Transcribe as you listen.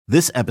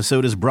This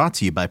episode is brought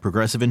to you by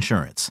Progressive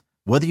Insurance.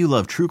 Whether you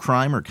love true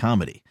crime or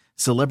comedy,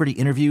 celebrity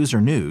interviews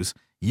or news,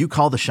 you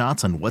call the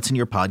shots on what's in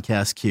your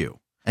podcast queue.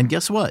 And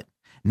guess what?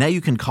 Now you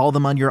can call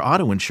them on your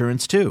auto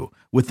insurance too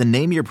with the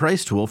Name Your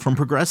Price tool from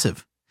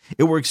Progressive.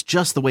 It works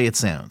just the way it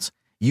sounds.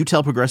 You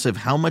tell Progressive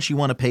how much you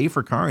want to pay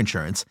for car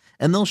insurance,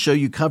 and they'll show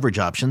you coverage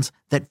options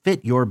that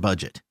fit your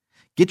budget.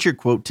 Get your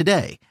quote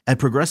today at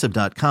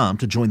Progressive.com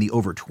to join the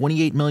over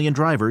 28 million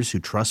drivers who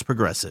trust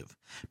Progressive.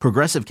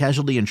 Progressive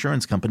Casualty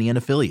Insurance Company and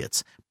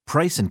Affiliates.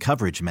 Price and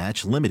coverage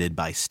match limited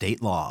by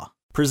state law.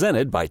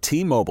 Presented by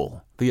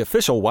T-Mobile, the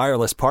official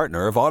wireless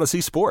partner of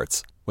Odyssey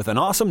Sports. With an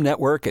awesome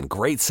network and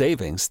great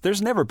savings,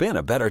 there's never been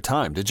a better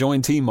time to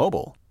join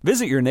T-Mobile.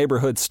 Visit your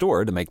neighborhood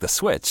store to make the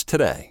switch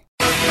today.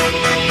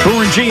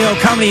 Boomer and Gio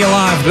coming to you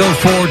live, Bill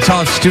Ford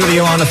Talk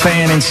Studio on the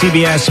Fan and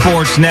CBS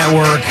Sports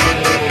Network.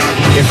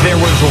 If there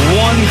was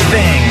one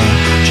thing,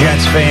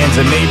 Jets fans,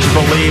 that made you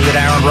believe that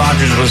Aaron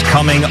Rodgers was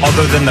coming,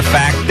 other than the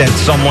fact that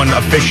someone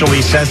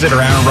officially says it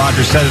or Aaron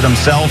Rodgers said it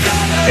himself,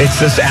 it's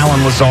this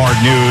Allen Lazard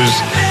news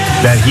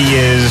that he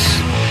is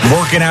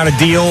working out a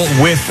deal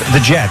with the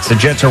Jets. The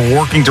Jets are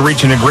working to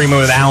reach an agreement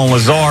with Allen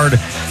Lazard,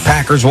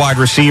 Packers wide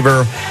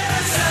receiver,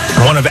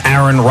 one of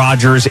Aaron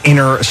Rodgers'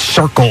 inner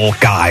circle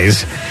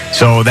guys.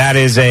 So that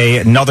is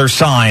another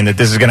sign that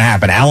this is going to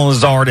happen. Allen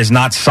Lazard is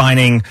not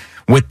signing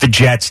with the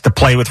Jets to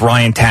play with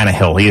Ryan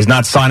Tannehill. He is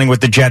not signing with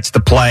the Jets to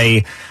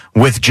play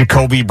with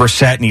Jacoby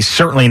Brissett, and he's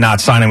certainly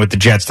not signing with the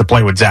Jets to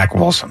play with Zach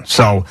Wilson.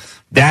 So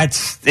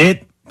that's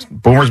it.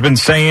 Boomer's been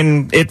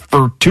saying it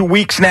for 2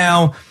 weeks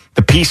now.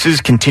 The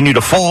pieces continue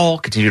to fall,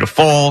 and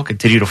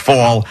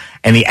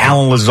the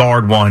Allen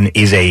Lazard one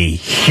is a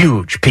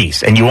huge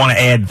piece. And you want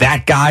to add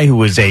that guy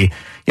who is the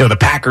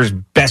Packers'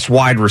 best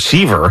wide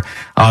receiver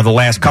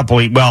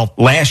the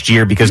last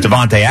year because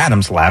Devontae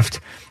Adams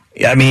left.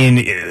 I mean,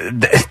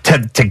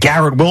 to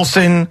Garrett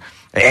Wilson,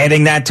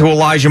 adding that to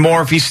Elijah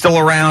Moore if he's still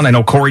around. I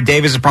know Corey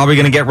Davis is probably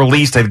going to get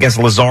released. I guess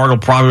Lazard will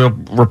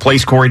probably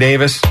replace Corey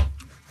Davis.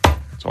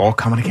 It's all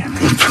coming together.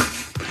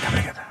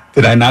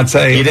 Did I not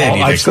say? You did.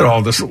 I said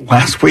all this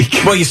last week.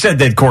 Well, you said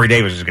that Corey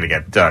Davis was going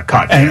to get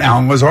cut. And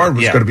Allen Lazard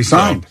was going to be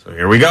signed. So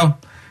here we go.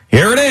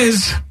 Here it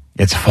is.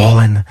 It's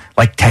falling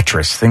like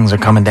Tetris. Things are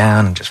coming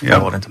down and just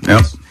falling into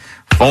place.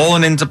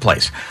 Falling into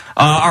place.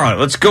 All right,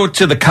 let's go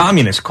to the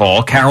communist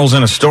call. Carol's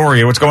in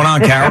Astoria. What's going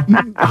on, Carol?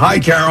 Hi,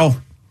 Carol.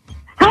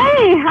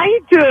 Hey, how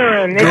you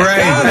doing?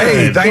 Great.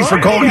 Hey, thanks for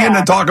calling in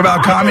to talk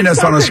about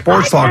communists on a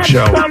sports talk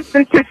show. I have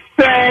something to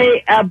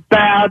say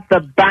about the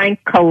bank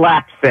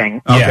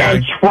collapsing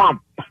and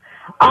Trump.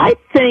 I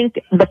think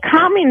the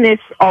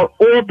communists are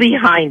all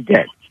behind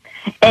it.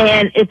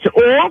 And it's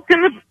all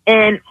going to,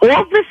 and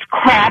all this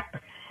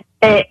crap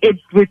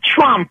with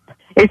Trump,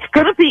 it's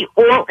going to be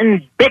all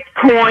in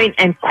Bitcoin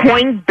and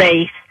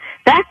Coinbase.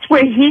 That's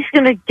where he's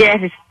going to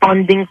get his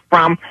funding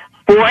from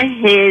for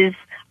his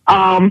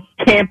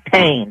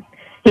campaign.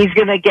 He's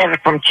going to get it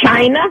from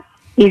China.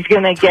 He's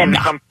going to get it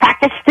from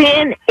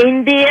Pakistan,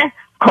 India,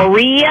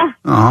 Korea,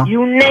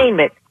 you name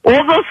it.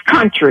 All those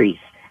countries.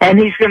 And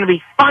he's going to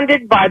be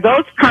funded by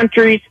those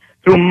countries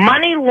through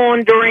money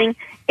laundering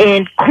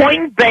in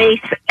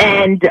Coinbase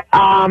and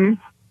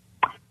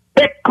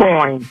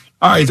Bitcoin.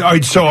 All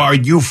right. So are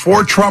you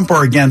for Trump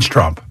or against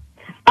Trump?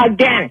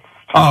 Against.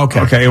 Oh, okay.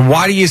 Okay.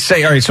 Why do you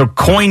say, all right, so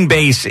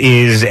Coinbase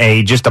is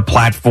just a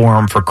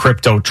platform for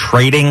crypto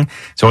trading,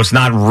 so it's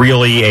not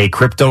really a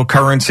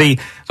cryptocurrency.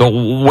 So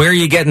where are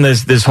you getting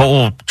this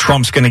whole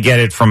Trump's going to get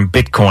it from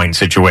Bitcoin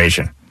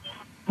situation?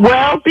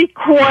 Well,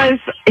 because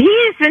he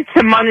is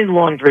into money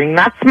laundering.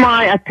 That's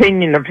my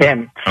opinion of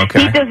him.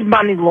 Okay. He does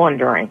money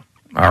laundering.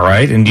 All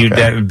right.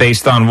 And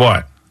based on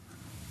what?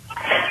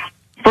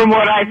 From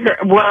what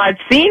I've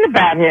seen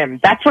about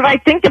him, that's what I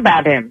think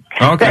about him.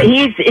 Okay.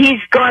 That he's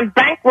gone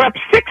bankrupt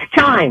 6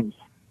 times.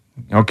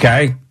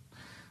 Okay.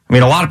 I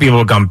mean, a lot of people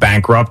have gone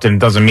bankrupt, and it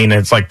doesn't mean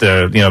it's like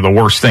the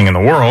worst thing in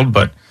the world.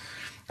 But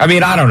I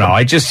mean, I don't know.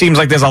 It just seems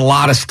like there's a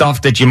lot of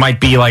stuff that you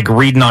might be like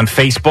reading on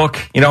Facebook.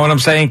 You know what I'm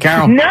saying,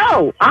 Carol?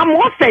 No, I'm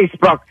on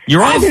Facebook.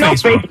 You're on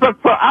Facebook.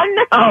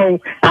 No,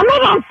 I'm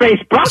not on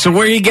Facebook. So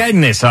where are you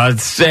getting this?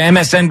 It's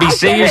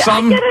MSNBC or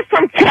something? I get it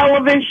from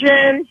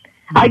television.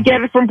 I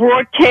get it from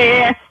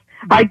broadcast.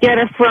 I get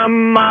it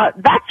from,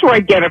 that's where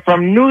I get it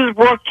from, news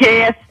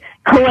broadcast,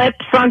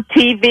 clips on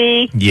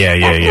TV. Yeah.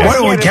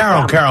 Wait,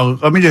 Carol,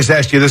 let me just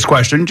ask you this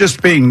question.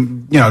 Just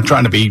being,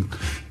 trying to be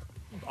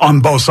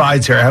on both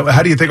sides here.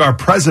 How do you think our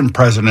present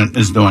president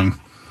is doing?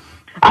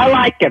 I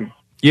like him.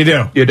 You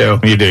do?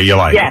 You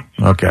like him?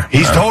 Okay.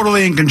 He's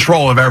totally in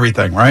control of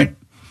everything, right?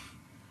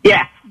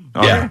 Yeah.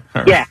 Yeah.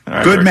 Right. Yeah.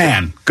 Right. Good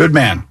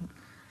man.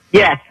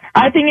 Yes.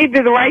 I think he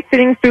did the right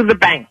thing through the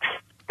banks.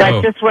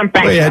 That just went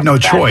bankrupt. Well, he had no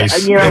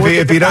choice.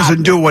 If he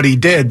doesn't do what he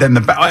did, then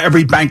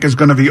every bank is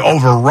going to be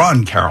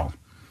overrun, Carol.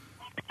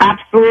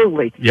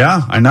 Absolutely.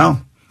 Yeah, I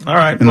know. All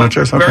right. Very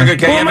good,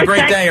 Kay. Have a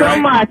great day, all right?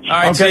 So much. All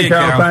right, okay,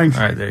 Carol, thanks.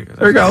 All right, there you go.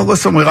 There you go.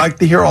 Listen, we like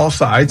to hear all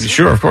sides.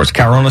 Sure, of course.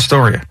 Carol in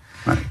Astoria.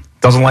 Right.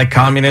 Doesn't like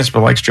communists,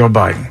 but likes Joe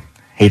Biden.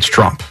 hates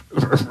Trump.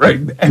 Right.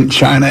 And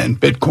China and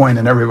Bitcoin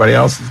and everybody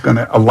else is going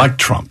to elect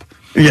Trump.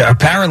 Yeah,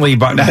 apparently.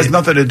 But it has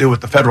nothing to do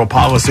with the federal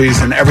policies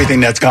and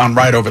everything that's gone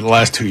right over the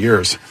last 2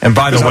 years. And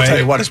by the way, I'll tell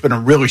you what, it's been a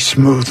really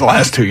smooth the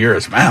last 2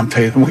 years. Man, I'm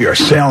telling you, we are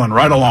sailing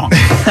right along.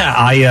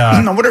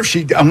 I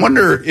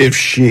wonder if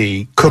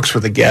she cooks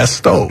with a gas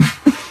stove.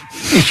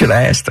 You should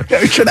have asked her.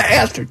 Yeah, you should have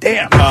asked her.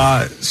 Damn.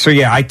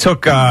 I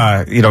took,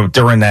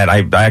 during that,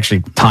 I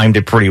actually timed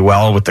it pretty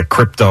well with the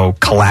crypto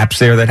collapse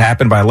there that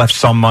happened, but I left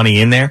some money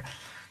in there.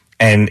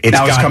 And it's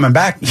coming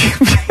back.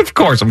 Of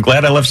course, I'm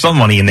glad I left some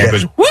money in there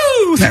because,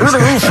 through the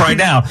roof right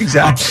now.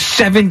 Exactly. Up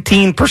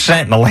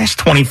 17% in the last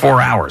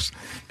 24 hours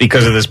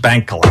because of this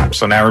bank collapse.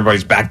 So now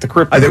everybody's back to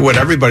crypto. I think what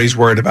everybody's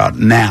worried about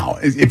now,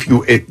 if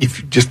you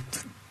just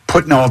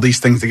putting all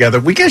these things together,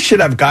 we should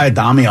have Guy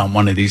Adami on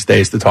one of these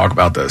days to talk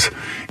about this,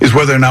 is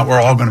whether or not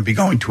we're all going to be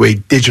going to a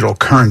digital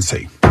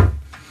currency.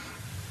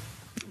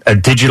 A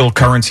digital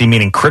currency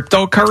meaning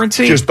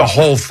cryptocurrency? Just the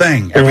whole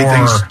thing.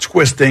 Everything's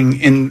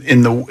twisting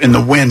in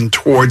the wind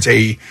towards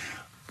a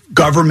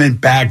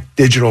government-backed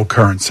digital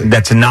currency.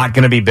 That's not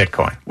going to be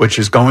Bitcoin. Which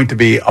is going to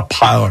be a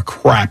pile of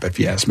crap, if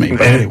you ask me.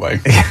 But anyway.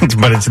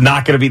 But it's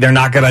not going to be, they're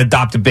not going to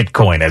adopt a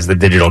Bitcoin as the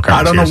digital currency.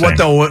 I don't know what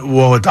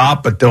they'll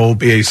adopt, but there will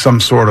be some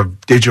sort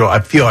of digital. I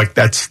feel like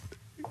that's,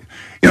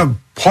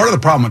 part of the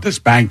problem with this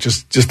bank,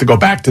 just to go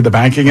back to the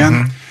bank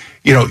again,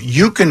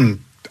 you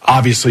can,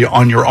 obviously,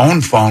 on your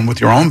own phone with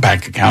your own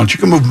bank account, you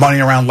can move money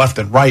around left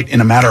and right in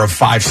a matter of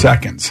 5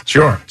 seconds.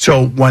 Sure.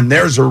 So when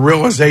there's a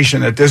realization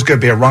that there's going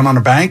to be a run on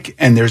a bank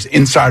and there's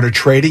insider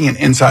trading and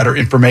insider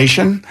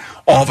information,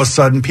 all of a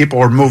sudden people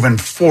are moving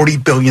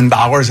 $40 billion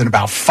in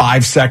about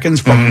 5 seconds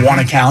from one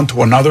account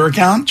to another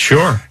account.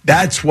 Sure.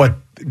 That's what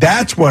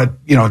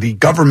the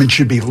government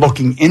should be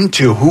looking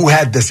into. Who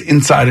had this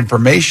inside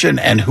information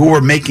and who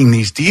were making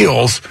these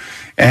deals?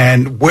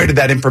 And where did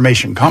that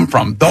information come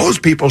from? Those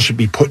people should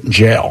be put in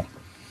jail.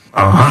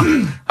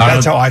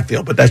 That's how I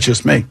feel, but that's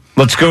just me.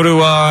 Let's go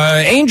to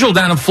Angel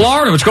down in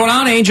Florida. What's going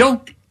on,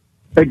 Angel?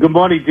 Hey, good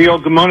morning, Dio.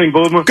 Good morning,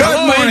 Boomer.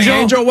 Good morning,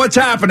 Angel. What's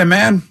happening,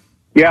 man?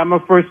 Yeah, I'm a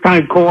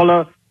first-time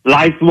caller,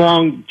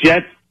 lifelong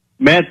Jets,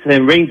 Mets,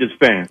 and Rangers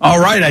fan. All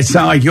right, I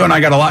sound like you and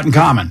I got a lot in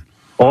common.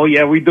 Oh,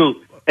 yeah, we do.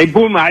 Hey,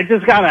 Boomer, I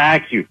just got to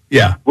ask you.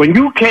 Yeah. When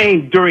you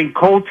came during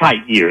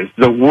cold-tight years,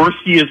 the worst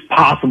years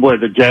possible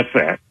as a Jet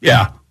fan.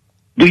 Yeah.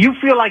 Do you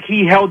feel like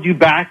he held you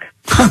back?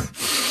 You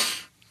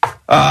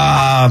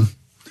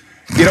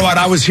know what?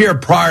 I was here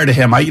prior to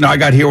him. I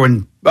got here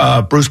when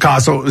Bruce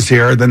Castle was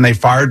here. Then they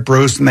fired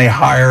Bruce and they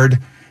hired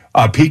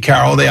Pete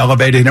Carroll. They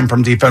elevated him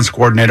from defense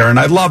coordinator. And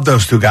I love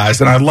those two guys.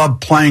 And I love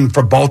playing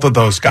for both of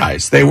those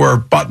guys. They were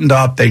buttoned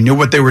up. They knew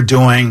what they were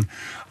doing.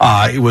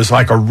 It was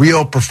like a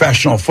real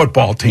professional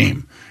football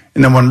team.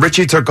 And then when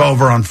Richie took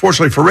over,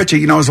 unfortunately for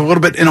Richie, it was a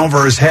little bit in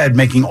over his head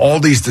making all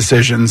these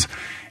decisions.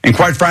 And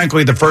quite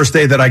frankly, the first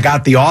day that I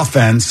got the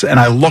offense and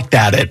I looked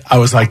at it, I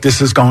was like,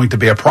 this is going to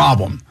be a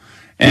problem.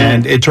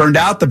 And it turned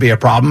out to be a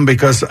problem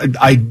because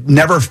I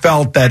never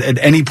felt that at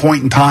any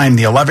point in time,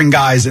 the 11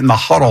 guys in the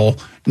huddle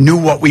knew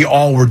what we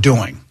all were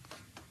doing.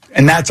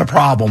 And that's a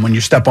problem when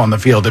you step on the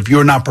field. If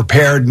you're not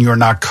prepared and you're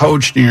not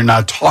coached and you're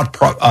not taught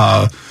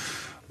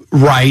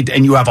right,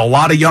 and you have a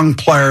lot of young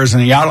players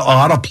and a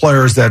lot of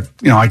players that,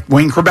 like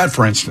Wayne Corbett,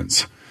 for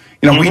instance,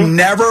 we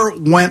never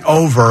went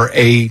over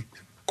a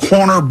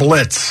corner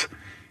blitz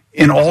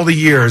in all the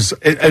years.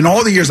 In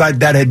all the years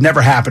that had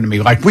never happened to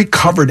me. Like, we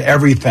covered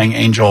everything,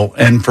 Angel,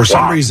 and for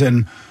some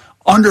reason,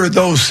 under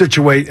those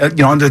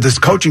under this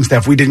coaching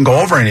staff, we didn't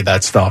go over any of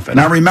that stuff. And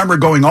I remember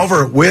going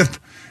over it with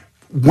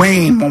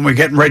Wayne when we were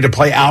getting ready to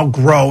play Al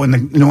Groh in the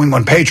New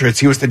England Patriots.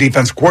 He was the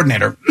defense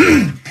coordinator,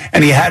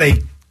 and he had a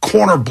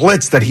corner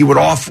blitz that he would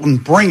often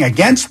bring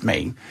against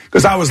me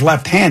because I was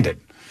left-handed.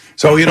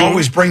 So he'd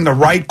always bring the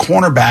right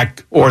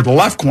cornerback or the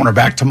left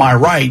cornerback to my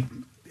right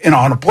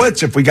on a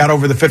blitz if we got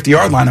over the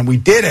 50-yard line, and we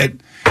did it.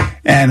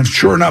 And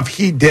sure enough,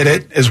 he did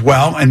it as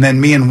well. And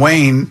then me and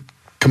Wayne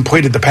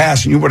completed the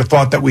pass, and you would have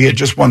thought that we had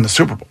just won the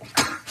Super Bowl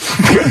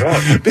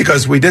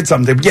because we did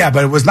something. Yeah,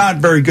 but it was not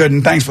very good.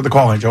 And thanks for the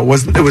call, Angel.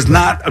 It was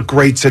not a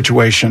great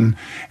situation,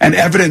 and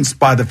evidenced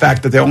by the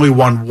fact that they only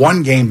won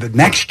one game the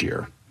next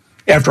year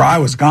after I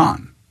was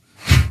gone.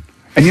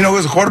 And who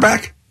was a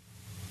quarterback?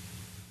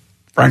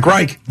 Frank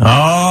Reich.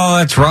 Oh,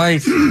 that's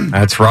right.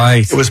 That's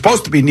right. It was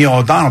supposed to be Neil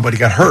O'Donnell, but he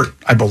got hurt,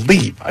 I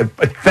believe, I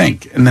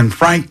think. And then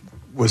Frank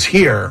was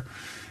here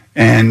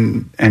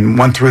and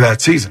went through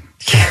that season.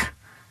 Yeah.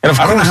 And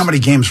I don't know how many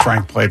games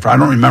Frank played for. I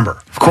don't remember.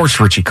 Of course,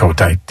 Richie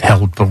Kotite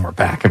held Boomer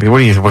back. I mean,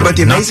 but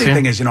the amazing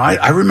thing is,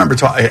 I remember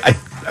I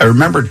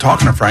remember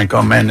talking to Frank.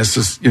 Oh man,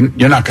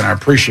 you're not going to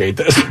appreciate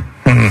this.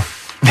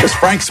 Because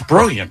Frank's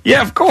brilliant.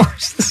 Yeah, of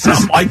course.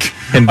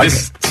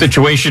 This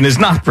situation is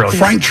not brilliant.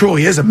 Frank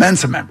truly is a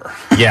Mensa member.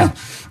 Yeah.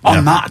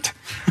 I'm not.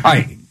 All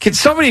right. Can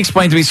somebody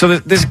explain to me? So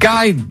this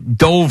guy,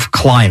 Dove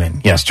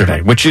Kleiman,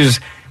 yesterday, which is,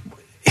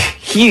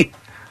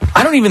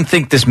 I don't even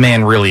think this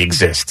man really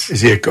exists.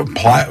 Is he a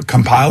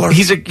compiler?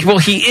 He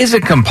is a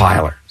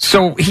compiler.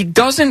 So he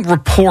doesn't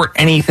report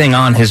anything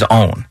on his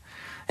own.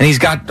 And he's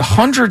got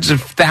hundreds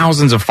of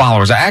thousands of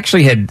followers. I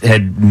actually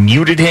had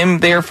muted him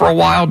there for a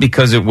while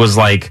because it was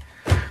like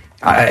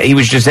he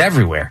was just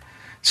everywhere.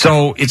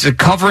 So it's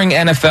covering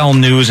NFL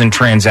news and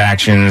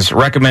transactions,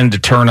 recommend to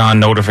turn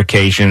on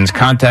notifications,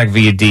 contact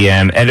via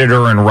DM,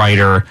 editor and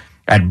writer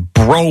at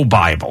Bro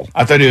Bible.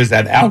 I thought he was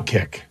at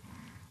Outkick.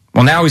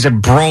 Well, now he's at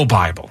Bro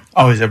Bible.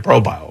 Oh, he's at Bro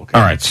Bible. Okay.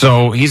 All right,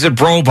 so he's at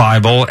Bro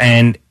Bible,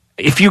 and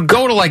if you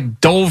go to like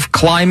Dove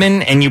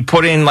Kleiman and you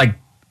put in like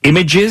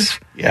images,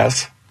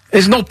 yes,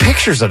 there's no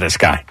pictures of this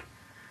guy.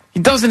 He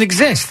doesn't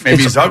exist.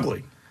 Maybe he's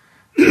ugly.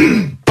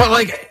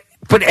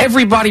 But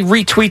everybody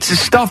retweets his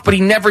stuff, but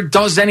he never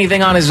does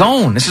anything on his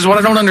own. This is what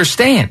I don't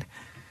understand.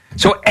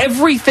 So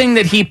everything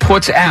that he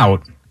puts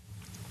out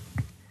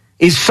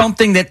is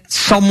something that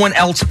someone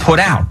else put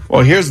out.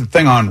 Well, here's the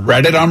thing on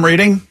Reddit I'm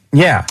reading.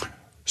 Yeah.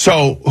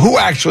 So who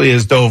actually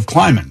is Dove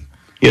Kleiman?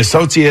 He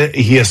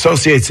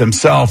associates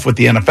himself with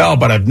the NFL,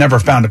 but I've never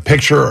found a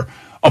picture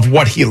of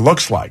what he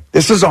looks like.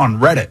 This is on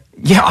Reddit.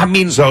 Yeah, I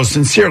mean... So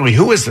sincerely,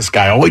 who is this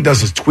guy? All he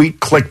does is tweet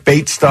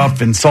clickbait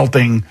stuff,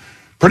 insulting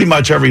pretty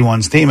much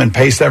everyone's team and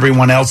paste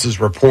everyone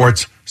else's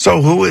reports.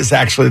 So who is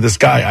actually this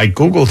guy? I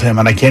Googled him,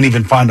 and I can't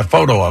even find a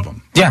photo of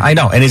him. Yeah, I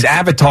know. And his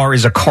avatar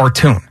is a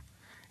cartoon.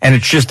 And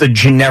it's just a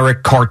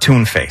generic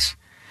cartoon face.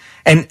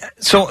 And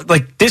so,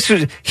 like,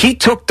 he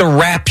took the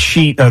rap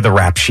sheet.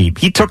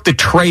 He took the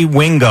Trey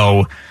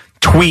Wingo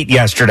tweet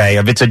yesterday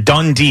of it's a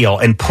done deal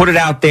and put it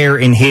out there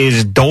in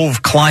his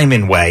Dove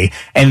Kleiman way.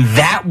 And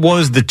that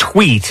was the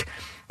tweet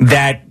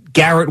that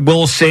Garrett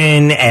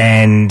Wilson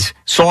and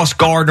Sauce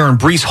Gardner and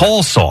Breece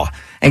Hall saw.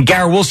 And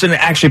Garrett Wilson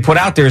actually put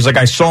out there, is like,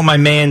 I saw my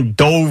man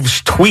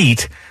Dove's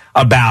tweet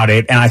about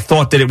it, and I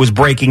thought that it was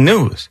breaking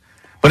news.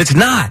 But it's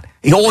not.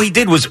 All he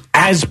did was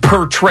as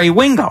per Trey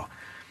Wingo.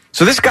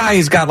 So this guy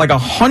has got like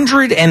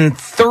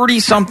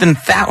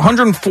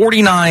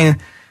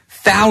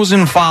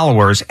 149,000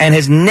 followers and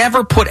has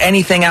never put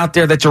anything out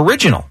there that's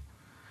original.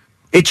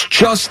 It's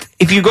just,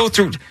 if you go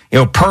through,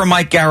 per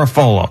Mike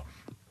Garafolo,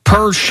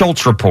 per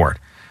Schultz Report,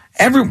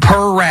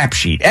 per Rap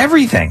Sheet,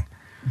 everything.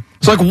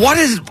 It's like, what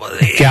is...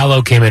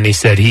 Gallo came in, he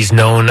said he's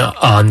known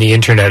on the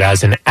internet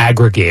as an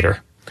aggregator,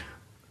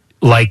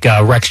 like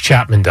Rex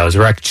Chapman does.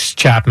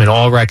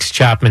 All Rex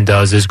Chapman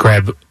does is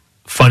grab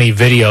funny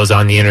videos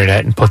on the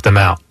internet and put them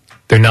out.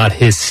 They're not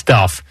his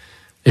stuff.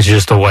 It's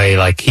just a way,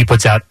 like, he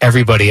puts out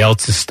everybody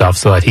else's stuff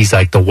so that he's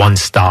like the one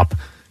stop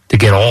to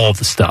get all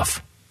the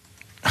stuff.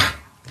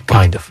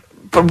 Kind of.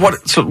 But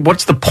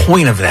what's the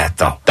point of that,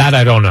 though? That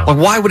I don't know. Like,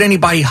 why would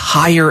anybody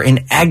hire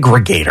an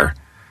aggregator?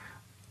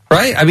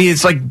 Right? I mean,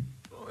 it's like,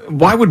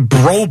 why would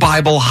Bro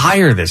Bible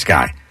hire this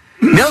guy?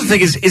 The other thing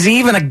is he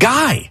even a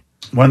guy?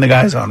 One of the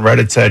guys on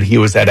Reddit said he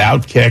was at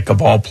Outkick,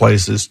 of all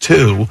places,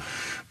 too,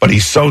 but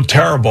he's so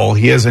terrible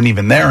he isn't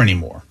even there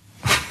anymore.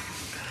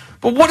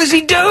 But what does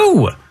he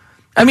do?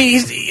 I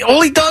mean,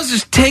 all he does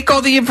is take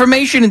all the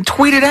information and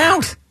tweet it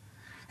out.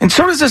 And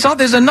so does this.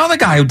 There's another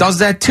guy who does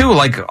that, too,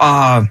 like,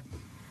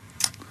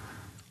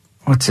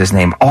 what's his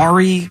name?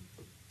 Ari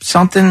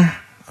something?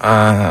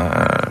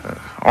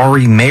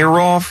 Ari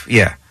Meirov?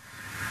 Yeah.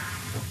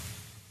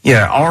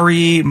 Yeah,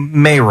 Ari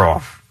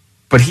Meirov.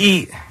 But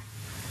he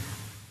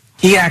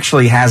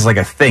actually has like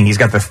a thing. He's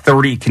got the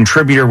 30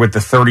 contributor with the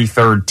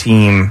 33rd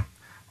team,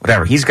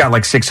 whatever. He's got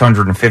like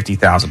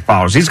 650,000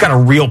 followers. He's got a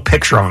real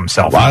picture of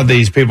himself. A lot of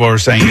these people are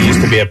saying he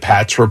used to be a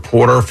Pats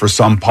reporter for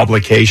some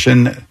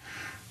publication,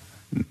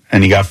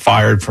 and he got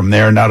fired from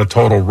there. Not a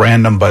total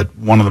random, but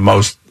not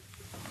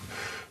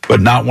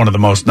one of the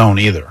most known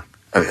either.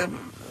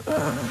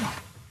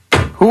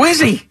 Who is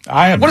he?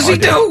 What does he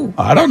do?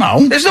 I don't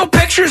know. There's no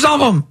pictures of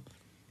him.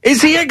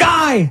 Is he a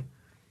guy?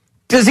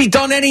 Has he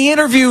done any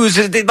interviews?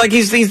 Like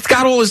he's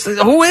got all his.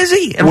 Who is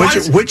he? And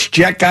which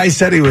Jet guy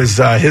said he was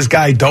his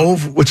guy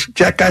Dove? Which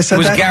Jet guy said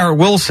that? It was Garrett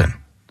Wilson.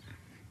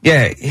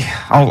 Yeah,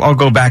 I'll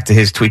go back to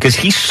his tweet because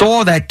he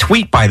saw that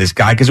tweet by this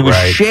guy because it was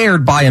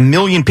shared by 1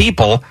 million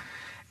people,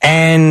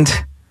 and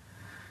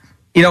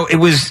it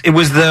was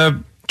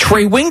the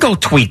Trey Wingo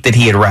tweet that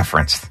he had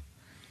referenced.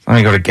 Let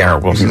me go to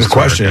Garrett Wilson. The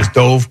question is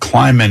Dove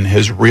Kleiman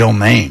his real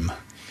name?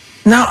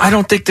 No, I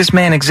don't think this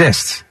man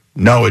exists.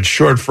 No, it's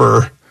short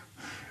for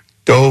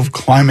Dove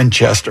Kleiman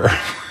Chester.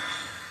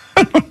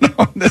 I don't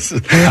know.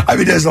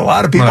 There's a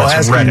lot of people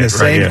asking Reddit, the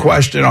same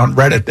question on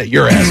Reddit that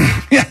you're asking.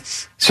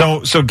 Yes.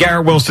 So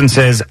Garrett Wilson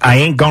says, I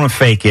ain't gonna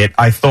fake it.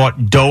 I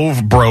thought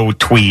Dove Bro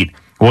tweet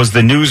was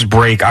the news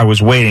break I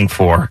was waiting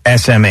for.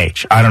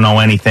 SMH. I don't know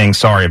anything.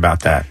 Sorry about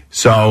that.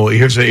 So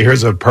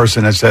here's a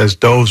person that says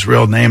Dove's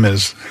real name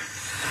is...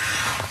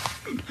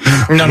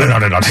 No.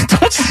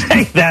 Don't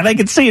say that. I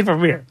can see it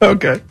from here.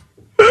 Okay.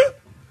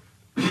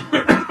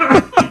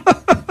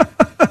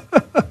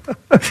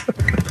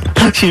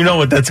 You know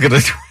what that's going to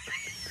do.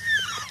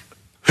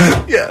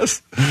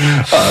 Yes.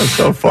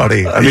 So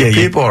funny. I mean,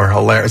 people are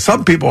hilarious.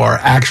 Some people are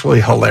actually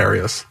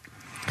hilarious.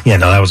 Yeah,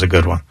 no, that was a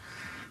good one.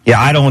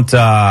 Yeah, I don't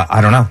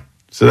know.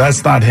 So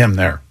that's not him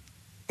there.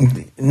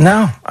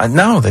 No,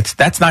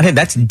 that's not him.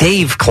 That's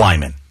Dave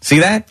Kleiman. See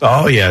that?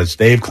 Oh, yeah, it's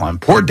Dave Kleiman.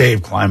 Poor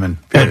Dave Kleiman.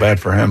 Feel bad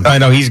for him. I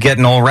know, he's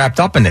getting all wrapped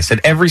up in this.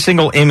 And every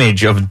single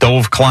image of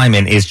Dove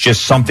Kleiman is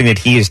just something that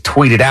he has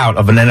tweeted out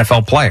of an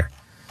NFL player.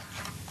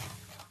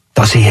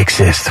 Does he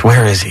exist?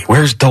 Where is he?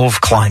 Where's Dove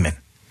Kleiman?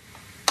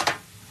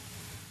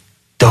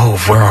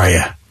 Dove, where are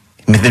you?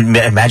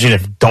 Imagine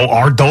if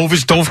our Dove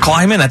is Dove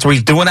Kleiman. That's what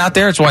he's doing out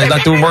there. That's why he's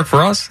not doing work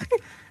for us.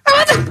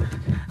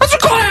 What's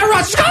going on,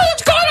 Russ?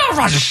 What's going on,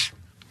 Russ?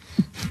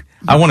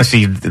 I want to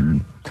see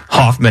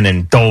Hoffman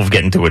and Dove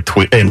get into a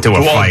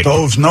fight.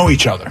 Doves know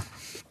each other.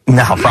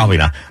 No, probably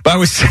not. But I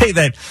would say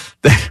that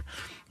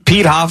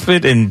Pete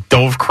Hoffman and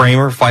Dove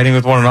Kramer fighting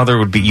with one another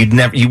would be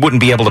you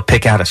wouldn't be able to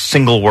pick out a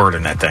single word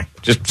in that thing.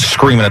 Just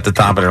screaming at the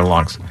top of their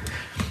lungs.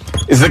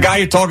 Is the guy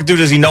you're talking to,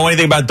 does he know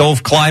anything about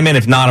Dove Kleiman?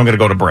 If not, I'm going to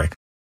go to break.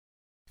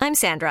 I'm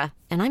Sandra,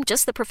 and I'm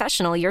just the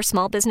professional your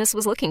small business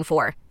was looking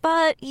for.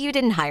 But you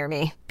didn't hire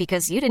me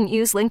because you didn't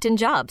use LinkedIn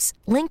Jobs.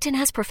 LinkedIn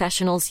has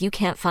professionals you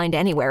can't find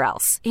anywhere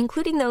else,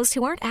 including those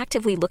who aren't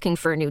actively looking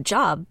for a new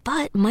job,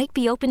 but might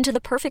be open to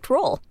the perfect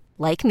role,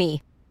 like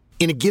me.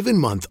 In a given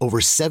month, over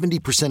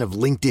 70% of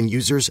LinkedIn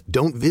users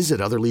don't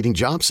visit other leading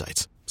job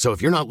sites. So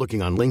if you're not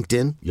looking on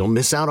LinkedIn, you'll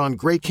miss out on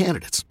great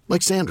candidates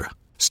like Sandra.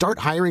 Start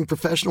hiring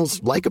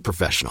professionals like a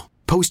professional.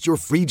 Post your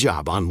free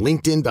job on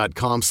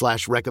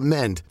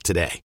linkedin.com/recommend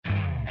today.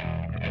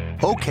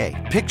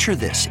 Okay, picture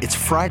this. It's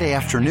Friday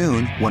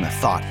afternoon when a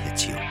thought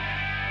hits you.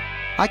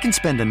 I can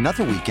spend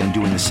another weekend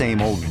doing the same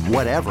old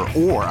whatever,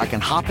 or I can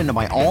hop into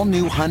my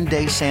all-new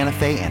Hyundai Santa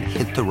Fe and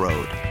hit the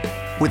road.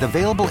 With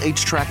available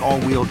H-Track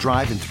all-wheel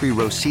drive and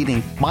 3-row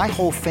seating, my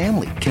whole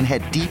family can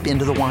head deep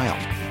into the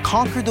wild.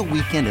 Conquer the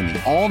weekend in the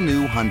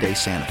all-new Hyundai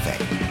Santa Fe.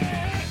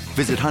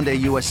 Visit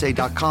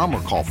HyundaiUSA.com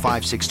or call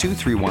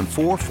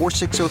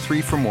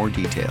 562-314-4603 for more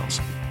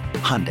details.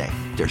 Hyundai,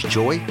 there's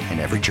joy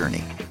in every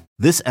journey.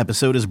 This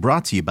episode is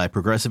brought to you by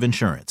Progressive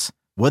Insurance.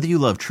 Whether you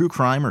love true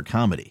crime or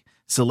comedy,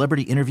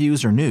 celebrity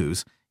interviews or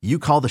news, you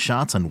call the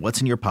shots on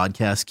what's in your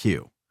podcast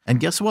queue.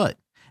 And guess what?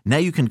 Now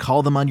you can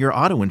call them on your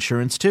auto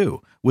insurance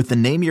too with the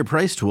Name Your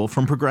Price tool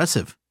from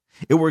Progressive.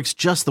 It works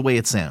just the way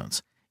it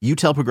sounds. You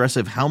tell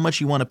Progressive how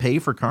much you want to pay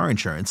for car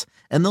insurance,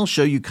 and they'll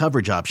show you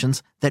coverage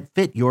options that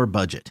fit your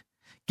budget.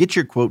 Get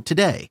your quote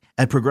today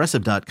at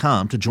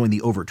Progressive.com to join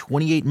the over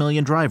 28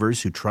 million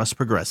drivers who trust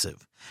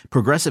Progressive.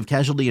 Progressive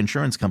Casualty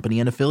Insurance Company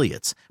and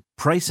Affiliates.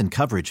 Price and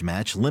coverage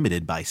match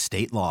limited by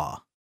state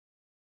law.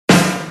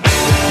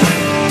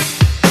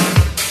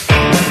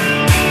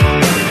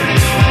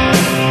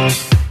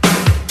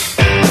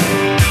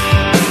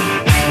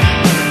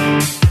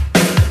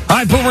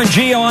 Hi, Boomer and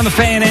Gio on the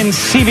Fan and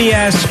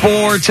CBS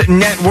Sports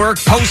Network.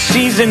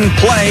 Postseason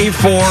play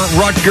for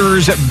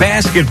Rutgers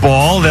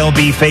basketball. They'll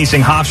be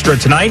facing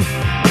Hofstra tonight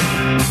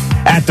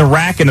at the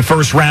RAC in the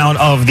first round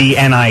of the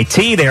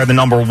NIT. They are the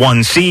number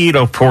 1 seed.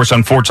 Of course,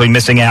 unfortunately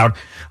missing out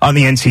on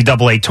the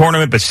NCAA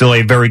tournament, but still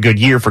a very good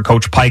year for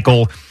Coach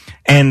Peichel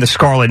and the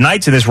Scarlet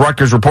Knights. And this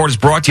Rutgers report is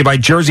brought to you by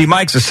Jersey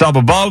Mike's, a sub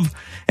above,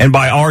 and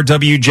by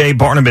RWJ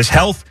Barnabas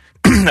Health,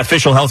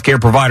 official healthcare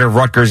provider of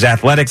Rutgers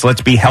Athletics.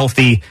 Let's be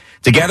healthy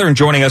together. And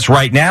joining us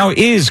right now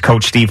is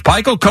Coach Steve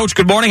Peichel. Coach,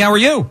 good morning. How are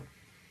you?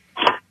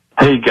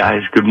 Hey,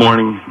 guys. Good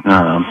morning.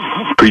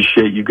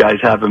 Appreciate you guys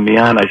having me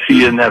on. I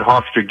see you in that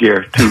Hofstra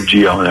gear, too,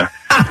 Gio, there.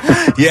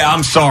 Yeah,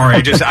 I'm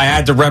sorry. I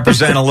had to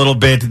represent a little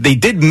bit. They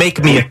did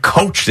make me a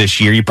coach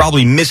this year. You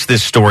probably missed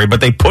this story,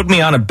 but they put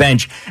me on a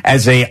bench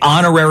as a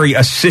honorary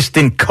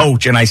assistant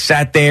coach, and I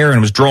sat there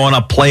and was drawing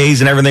up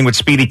plays and everything with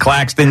Speedy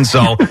Claxton,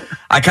 so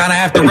I kind of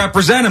have to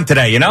represent him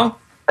today, you know?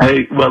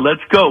 Hey, well,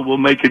 let's go. We'll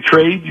make a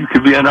trade. You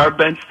could be on our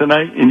bench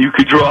tonight, and you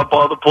could draw up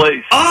all the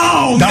plays.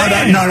 Oh, no,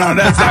 man. No,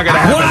 that's not going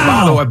to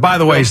happen. Wow. By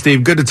the way,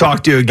 Steve, good to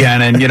talk to you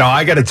again. And,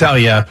 I got to tell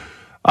you,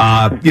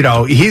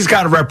 he's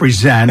got to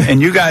represent,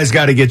 and you guys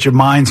got to get your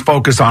minds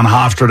focused on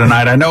Hofstra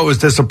tonight. I know it was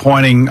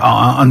disappointing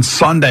on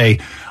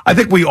Sunday. I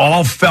think we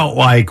all felt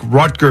like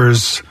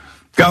Rutgers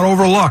got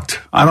overlooked.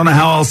 I don't know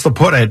how else to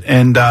put it.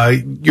 And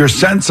your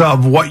sense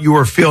of what you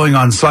were feeling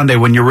on Sunday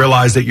when you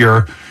realized that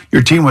your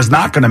team was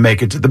not going to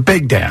make it to the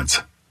big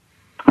dance.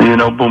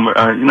 Boomer,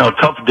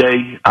 tough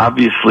day.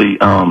 Obviously,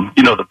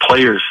 the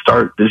players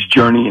start this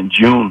journey in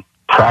June,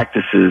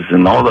 practices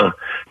and all the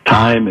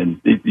time,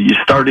 and you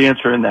start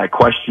answering that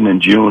question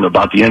in June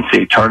about the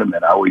NCAA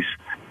tournament. I always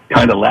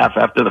kind of laugh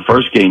after the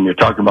first game. You're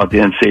talking about the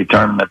NCAA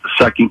tournament, the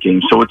second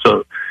game. So it's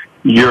a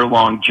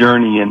year-long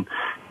journey, and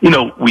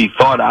we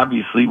thought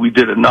obviously we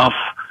did enough.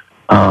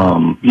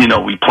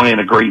 We play in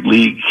a great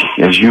league.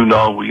 As you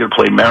know, we're going to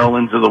play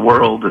Maryland's of the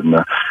world and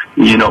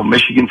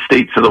Michigan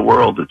State's of the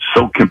world. It's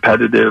so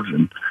competitive.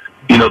 And,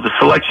 the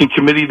selection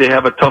committee, they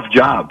have a tough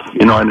job,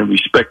 and I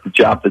respect the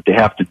job that they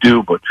have to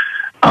do. But,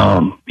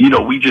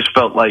 we just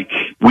felt like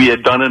we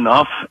had done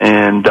enough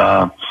and,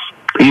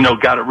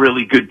 got a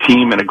really good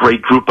team and a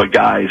great group of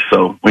guys.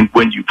 So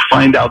when you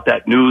find out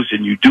that news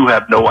and you do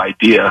have no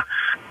idea,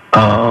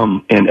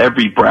 and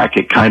every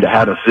bracket kind of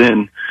had us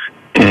in,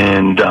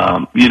 and,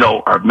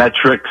 our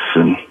metrics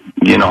and,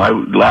 I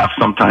laugh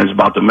sometimes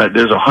about the Met.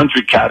 There's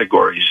 100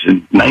 categories,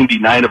 and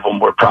 99 of them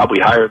were probably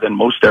higher than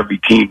most every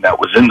team that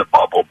was in the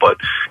bubble. But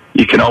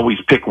you can always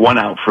pick one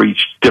out for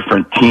each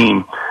different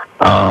team.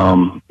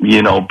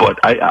 But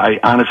I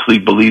honestly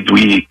believed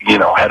we,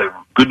 had a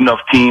good enough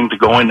team to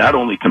go in, not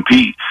only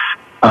compete,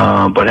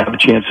 but have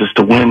chances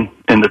to win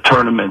in the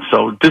tournament.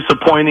 So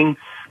disappointing.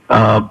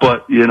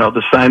 But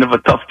the sign of a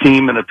tough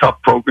team and a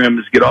tough program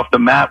is get off the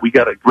mat. We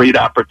got a great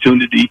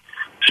opportunity,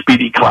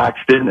 Speedy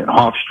Claxton and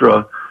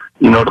Hofstra,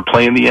 to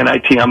play in the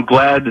NIT. I'm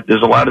glad that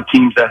there's a lot of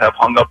teams that have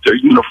hung up their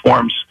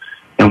uniforms,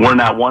 and we're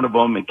not one of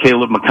them. And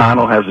Caleb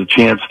McConnell has a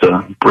chance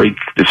to break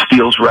the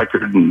steals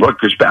record in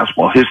Rutgers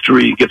basketball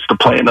history. He gets to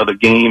play another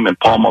game. And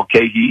Paul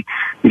Mulcahy,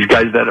 these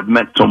guys that have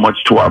meant so much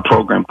to our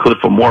program, Cliff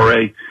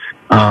Amore,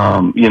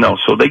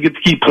 so they get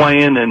to keep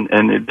playing,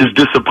 and it is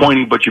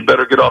disappointing, but you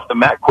better get off the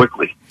mat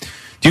quickly.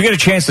 Do you get a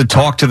chance to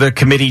talk to the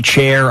committee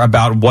chair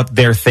about what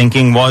their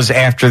thinking was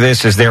after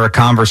this? Is there a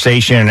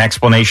conversation, an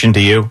explanation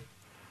to you?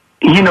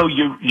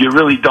 You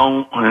really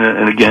don't.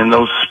 And again,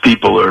 those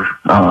people are,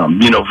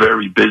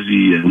 very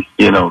busy, and,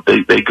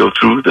 they go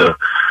through the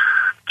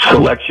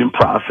selection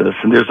process,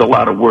 and there's a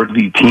lot of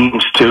worthy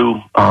teams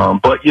too.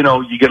 But,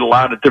 you get a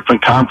lot of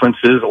different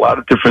conferences, a lot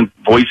of different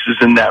voices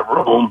in that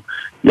room.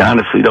 You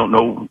honestly don't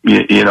know,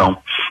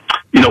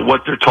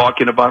 what they're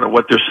talking about or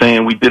what they're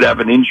saying. We did have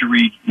an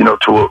injury,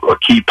 to a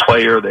key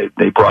player.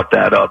 They brought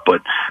that up,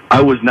 but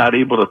I was not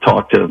able to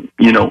talk to,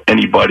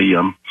 anybody,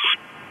 from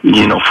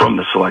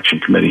the selection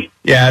committee.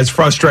 Yeah, it's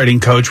frustrating,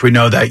 Coach. We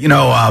know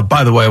that.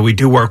 By the way, we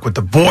do work with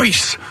the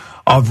voice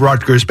of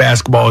Rutgers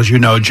basketball, as you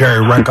know,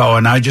 Jerry Recco,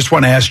 and I just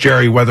want to ask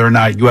Jerry whether or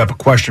not you have a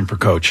question for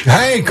Coach.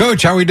 Hey,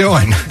 Coach, how we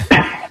doing?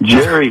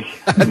 Jerry.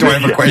 Do I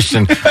have a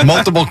question?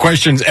 Multiple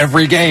questions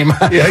every game.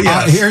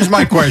 Yes. Here's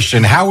my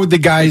question. How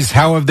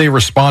have they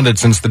responded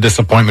since the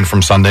disappointment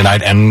from Sunday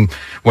night, and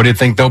what do you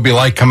think they'll be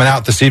like coming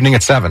out this evening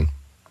at 7?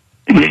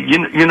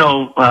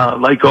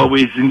 Like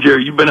always, and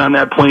Jerry, you've been on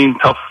that plane,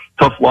 tough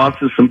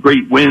losses, some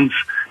great wins.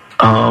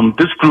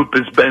 This group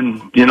has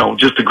been,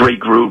 just a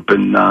great group,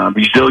 and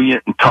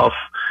resilient and tough.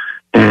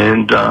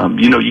 And,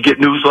 you get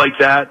news like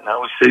that, and I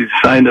always say the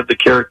sign of the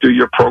character of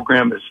your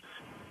program is,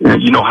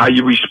 how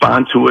you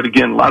respond to it.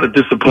 Again, a lot of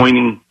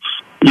disappointing,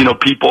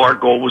 people. Our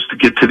goal was to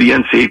get to the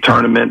NCAA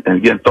tournament, and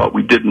again, thought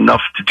we did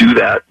enough to do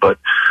that, but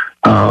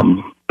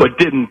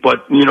didn't.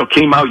 But,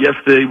 came out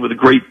yesterday with a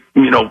great,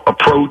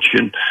 approach.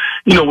 And,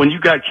 when you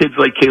got kids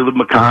like Caleb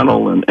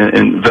McConnell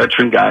and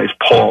veteran guys,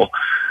 Paul,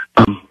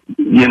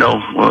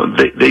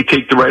 they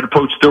take the right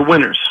approach. They're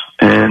winners.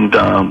 And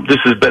this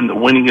has been the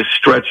winningest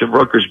stretch of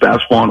Rutgers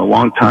basketball in a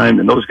long time,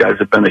 and those guys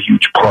have been a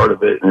huge part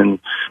of it. And,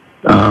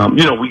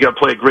 we got to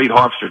play a great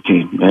Hofstra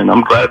team, and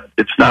I'm glad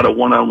it's not a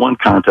one-on-one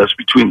contest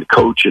between the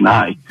coach and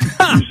I.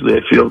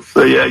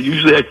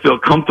 Usually I feel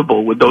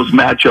comfortable with those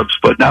matchups,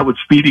 but not with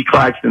Speedy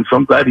Claxton, so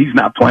I'm glad he's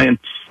not playing.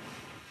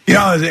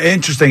 It's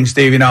interesting,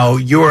 Steve.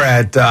 You were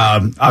at,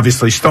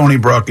 obviously, Stony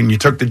Brook, and you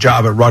took the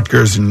job at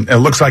Rutgers, and it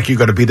looks like you're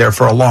going to be there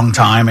for a long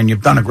time, and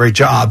you've done a great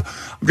job.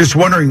 I'm just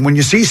wondering, when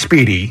you see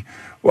Speedy,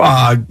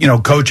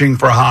 coaching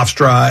for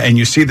Hofstra, and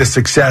you see the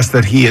success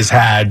that he has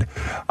had,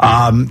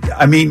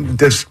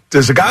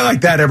 does a guy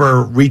like that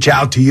ever reach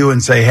out to you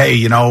and say,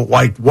 hey,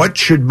 what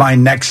should my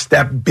next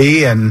step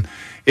be? And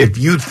if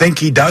you think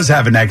he does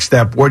have a next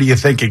step, where do you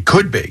think it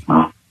could be?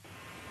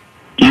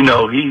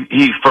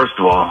 He first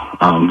of all,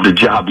 the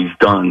job he's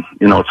done,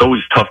 it's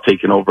always tough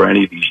taking over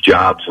any of these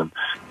jobs. And,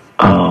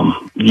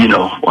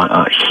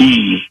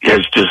 he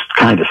has just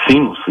kind of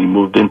seamlessly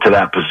moved into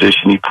that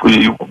position.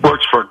 He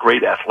works for a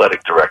great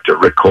athletic director,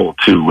 Rick Cole,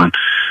 too. And,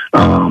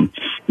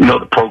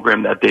 the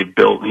program that they've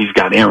built, he's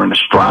got Aaron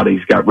Estrada,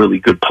 he's got really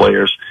good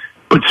players.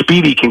 But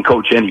Speedy can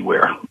coach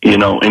anywhere,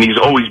 and he's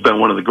always been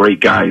one of the great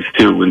guys,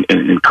 too,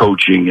 in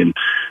coaching. And,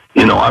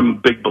 I'm a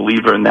big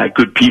believer in that.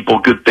 Good people,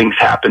 good things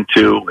happen,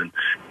 too. And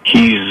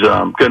he's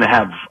going to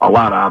have a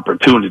lot of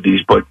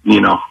opportunities, but,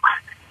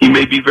 he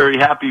may be very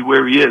happy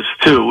where he is,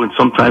 too, and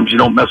sometimes you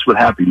don't mess with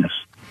happiness.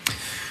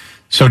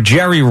 So,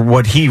 Jerry,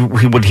 what he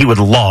would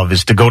love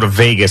is to go to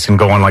Vegas and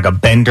go on like a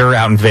bender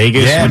out in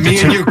Vegas. Yeah, with me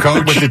and you,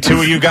 Coach. With the two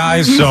of you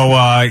guys. So,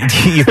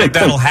 do you think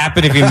that'll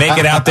happen if you make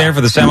it out there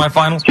for the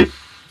semifinals?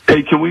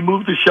 Hey, can we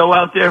move the show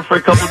out there for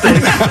a couple of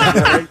days?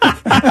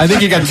 I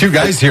think you got two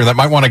guys here that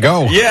might want to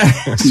go.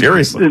 Yeah,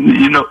 seriously.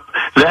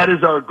 That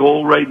is our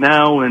goal right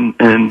now, and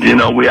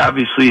we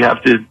obviously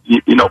have to,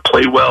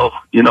 play well.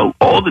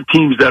 All the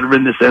teams that are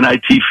in this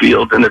NIT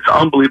field, and it's an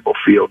unbelievable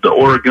field, the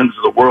Oregons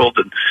of the world,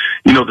 and,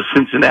 the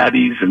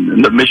Cincinnatis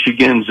and the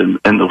Michigans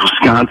and the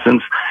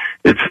Wisconsins.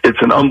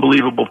 It's an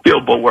unbelievable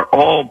field, but we're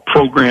all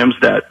programs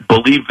that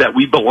believe that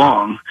we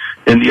belong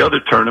in the other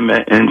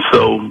tournament. And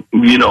so,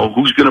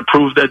 who's going to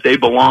prove that they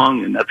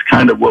belong? And that's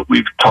kind of what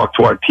we've talked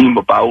to our team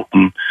about.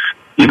 And,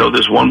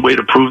 there's one way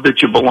to prove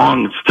that you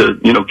belong. It's to,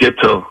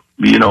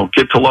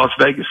 get to Las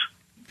Vegas.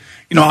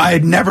 I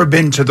had never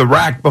been to the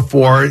Rack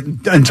before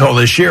until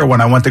this year when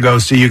I went to go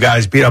see you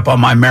guys beat up on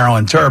my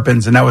Maryland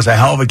Terrapins, and that was a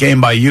hell of a game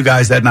by you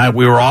guys that night.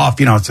 We were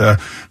off. It's a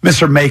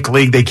Mr. Make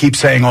League. They keep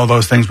saying all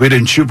those things. We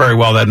didn't shoot very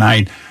well that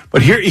night.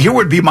 But here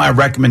would be my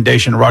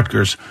recommendation,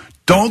 Rutgers.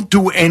 Don't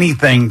do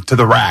anything to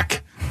the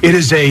Rack. It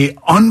is a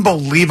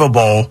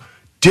unbelievable,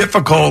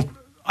 difficult,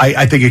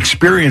 I think,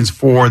 experience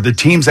for the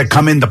teams that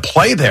come in to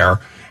play there.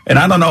 And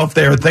I don't know if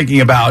they're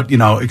thinking about,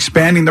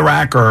 expanding the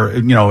Rack or,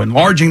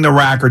 enlarging the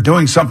Rack or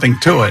doing something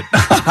to it.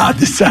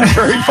 This sounds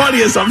very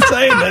funny as I'm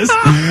saying this,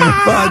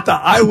 but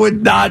I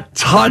would not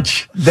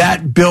touch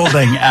that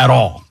building at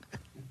all.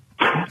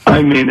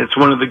 I mean, it's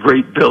one of the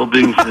great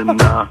buildings,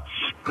 and,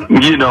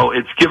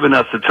 it's given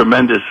us a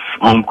tremendous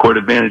home court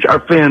advantage. Our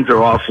fans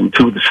are awesome,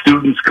 too. The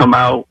students come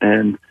out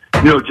and,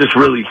 just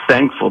really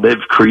thankful. They've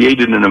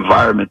created an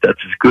environment that's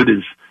as good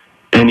as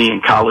any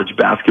in college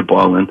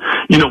basketball. And,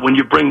 when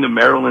you bring the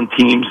Maryland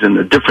teams and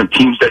the different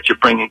teams that you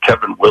bring in,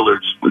 Kevin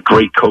Willard's a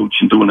great coach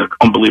and doing an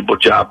unbelievable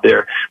job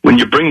there. When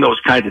you bring those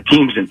kind of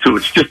teams into,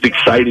 it's just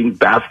exciting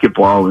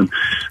basketball. And,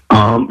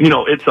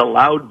 it's a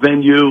loud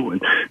venue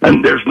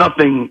and there's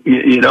nothing,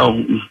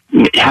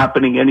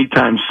 happening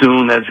anytime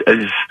soon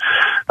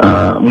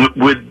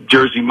with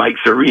Jersey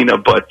Mike's Arena.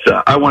 But,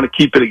 I want to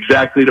keep it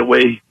exactly the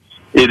way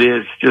it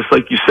is. Just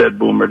like you said,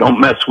 Boomer, don't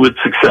mess with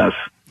success.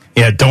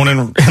 Yeah, don't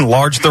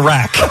enlarge the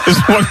Rack. Is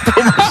what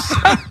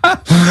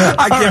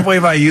I can't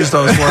believe I used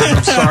those words.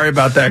 I'm sorry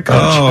about that, Coach.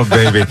 Oh,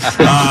 baby.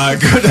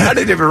 Good. I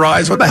didn't even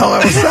realize what the hell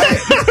I was saying.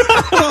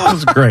 That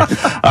was great. All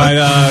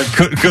right,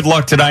 good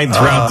luck tonight and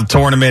throughout the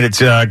tournament. It's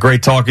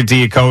great talking to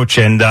you, Coach.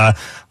 And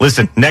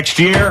listen, next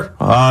year,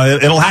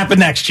 it'll happen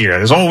next year.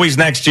 There's always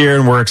next year,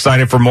 and we're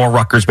excited for more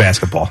Rutgers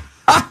basketball.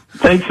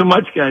 Thanks so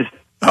much, guys.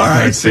 All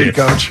right, see you,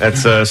 Coach. That's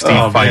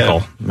Steve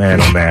Feichel.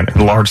 Man, oh, man.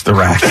 Enlarge the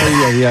Rack.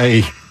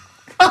 Yeah.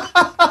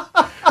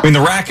 I mean, the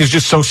Rack is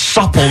just so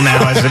supple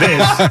now as it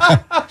is.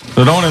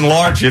 So don't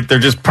enlarge it. They're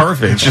just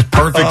perfect. It's just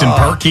perfect and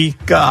perky.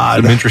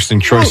 God. An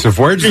interesting choice of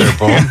words there,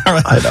 Paul.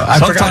 I know. I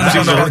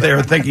don't know if they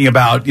were thinking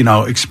about,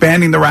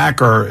 expanding the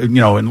Rack or,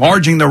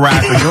 enlarging the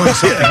Rack or doing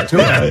something to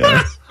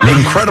it.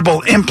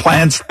 Incredible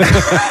implants.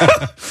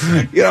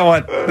 You know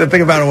what? The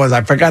thing about it was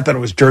I forgot that it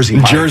was Jersey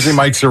Mike's. Jersey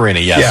Mike's Arena,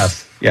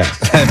 yes.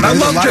 And I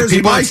love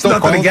Jersey Mike's,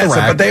 nothing against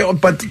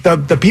it, but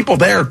the people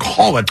there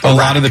call it the Rack. A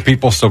lot of the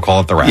people still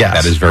call it the Rack. Yes.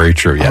 That is very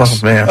true,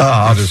 yes. Oh, man.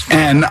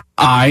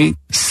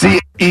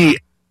 NICERACK.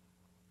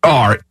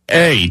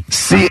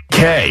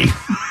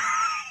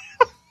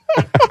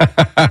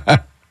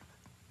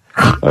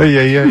 Oh,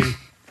 yeah.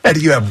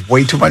 Eddie, you have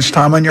way too much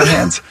time on your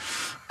hands.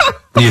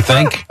 Do you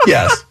think?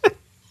 Yes.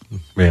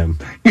 Man.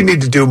 You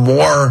need to do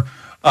more.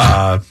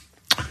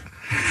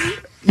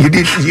 You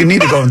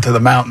need to go into the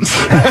mountains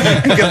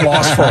and get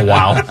lost for a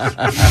while.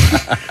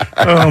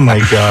 Oh, my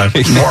God.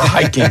 More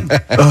hiking.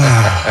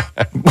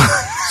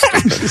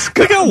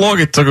 Look how long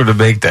it took him to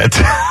make that.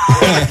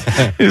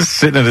 He was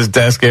sitting at his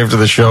desk after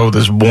the show with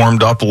this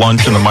warmed up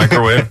lunch in the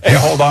microwave. Hey,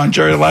 hold on,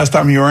 Jerry. The last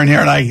time you were in here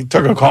and I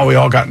took a call, we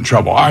all got in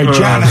trouble. All right,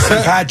 Janice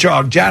and Pat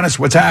Jog. Janice,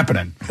 what's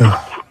happening? Hi,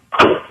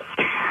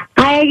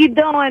 how you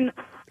doing?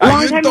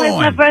 Long time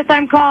listener, first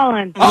time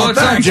calling. Oh,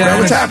 thanks.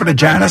 What's happening,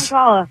 Janice?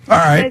 All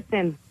right.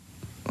 Listen,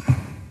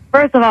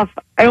 first of all,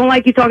 I don't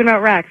like you talking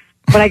about Rex,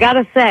 but I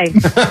gotta say,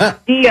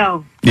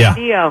 Dio. Yeah.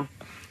 Dio,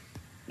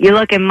 you're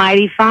looking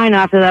mighty fine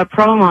after that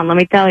promo, let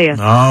me tell you.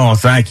 Oh,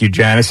 thank you,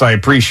 Janice. I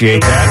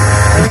appreciate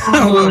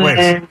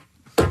that.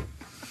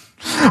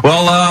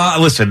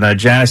 Well, listen,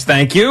 Janice,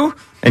 thank you.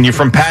 And you're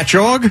from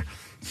Patchogue,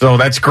 so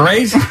that's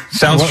great.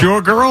 Sounds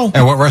pure, girl.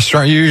 And what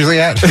restaurant are you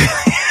usually at?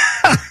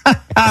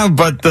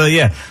 But,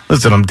 yeah,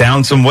 listen, I'm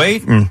down some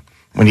weight, and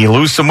when you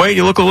lose some weight,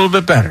 you look a little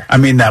bit better. I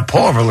mean, that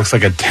pullover looks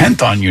like a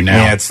tent on you now.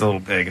 Yeah, it's a little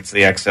big. It's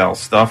the XL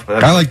stuff.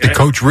 But I like the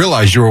coach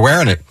realized you were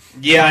wearing it.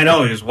 Yeah, I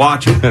know. He was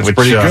watching. That's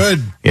pretty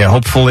good. Yeah,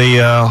 hopefully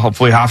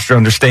Hofstra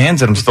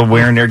understands that I'm still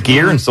wearing their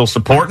gear and still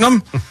supporting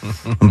them.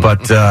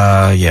 But,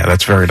 yeah,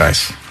 that's very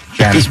nice.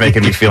 Janice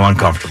making me feel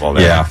uncomfortable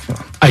there. Yeah.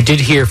 I did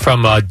hear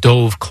from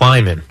Dove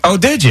Kleiman. Oh,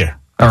 did you?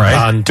 All right.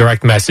 On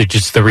direct message,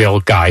 it's the real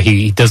guy.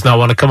 He does not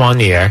want to come on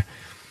the air,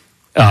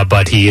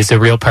 but he is a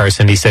real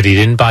person. He said he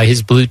didn't buy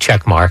his blue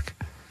check mark,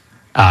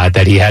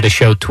 that he had to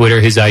show Twitter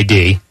his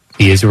ID.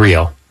 He is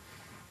real.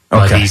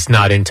 But he's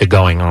not into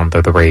going on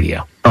the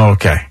radio.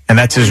 Okay. And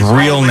that's his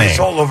real name. It's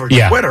all over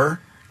Twitter.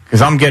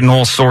 Because I'm getting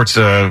all sorts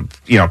of,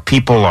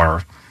 people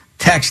are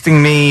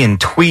texting me and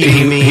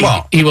tweeting me.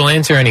 Well, he will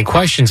answer any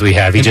questions we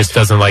have. He just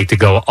doesn't like to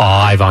go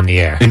live on the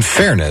air. In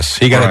fairness,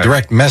 he got a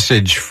direct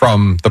message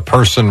from the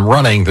person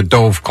running the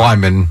Dove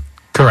Kleiman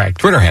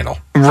Twitter handle.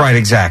 Right,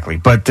 exactly.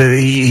 But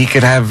he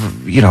could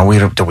have,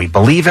 do we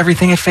believe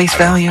everything at face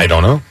value? I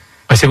don't know.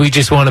 I said we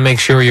just want to make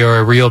sure you're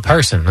a real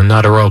person and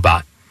not a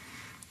robot.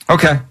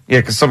 Okay.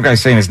 Yeah, because some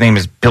guy's saying his name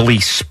is Billy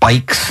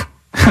Spikes.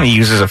 He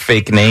uses a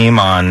fake name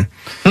on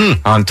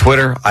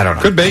Twitter. I don't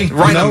know. Could be.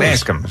 Right on,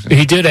 ask him.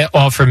 He did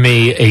offer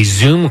me a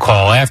Zoom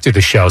call after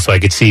the show so I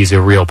could see he's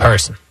a real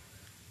person.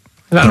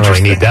 I don't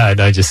really need that.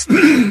 I just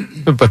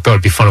but thought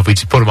it'd be fun if we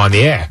just put him on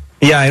the air.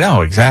 Yeah, I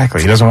know,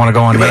 exactly. He doesn't want to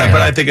go on the air.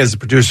 But I think as a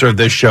producer of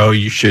this show,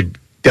 you should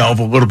delve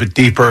a little bit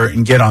deeper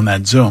and get on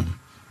that Zoom.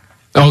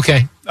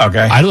 Okay.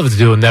 I'd love to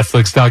do a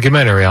Netflix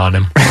documentary on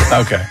him.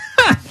 Okay.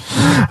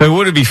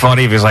 Would it be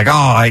funny if he's like,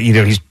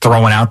 he's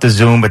throwing out the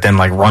Zoom, but then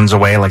like runs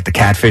away like the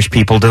catfish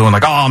people do, and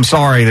like, I'm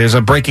sorry, there's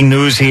a breaking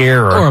news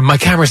here, or my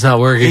camera's not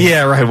working.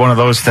 Yeah, right, one of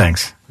those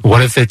things.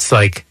 What if it's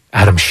like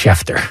Adam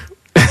Schefter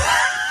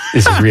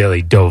is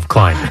really Dove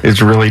Kleiman?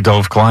 It's really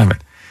Dove Kleiman.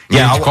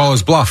 Yeah, I'll call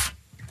his bluff.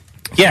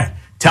 Yeah,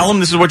 tell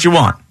him this is what you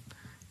want.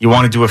 You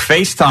want to do a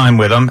FaceTime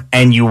with him,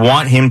 and you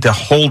want him to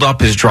hold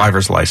up his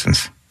driver's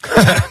license.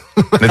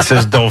 It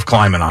says Dove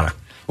Kleiman on it.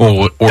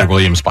 Or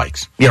William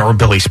Spikes. Yeah, or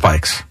Billy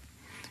Spikes.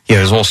 Yeah,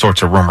 there's all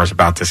sorts of rumors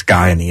about this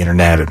guy on the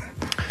internet, and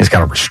he's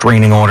got a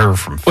restraining order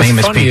from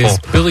famous What's funny people. Is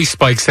Billy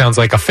Spikes sounds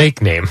like a fake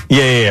name.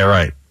 Yeah,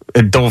 right.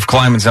 And Dove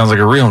Kleiman sounds like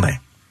a real name.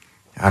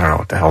 I don't know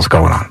what the hell's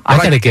going on. I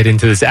got to get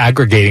into this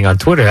aggregating on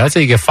Twitter. That's how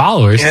you get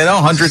followers. Yeah,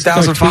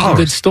 100,000 followers.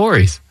 Good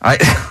stories.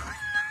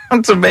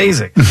 That's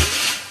amazing.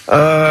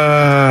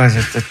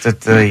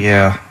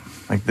 Yeah,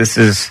 like this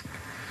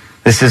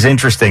is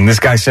interesting. This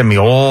guy sent me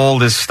all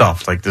this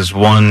stuff, like this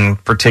one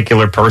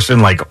particular person,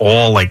 like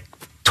all like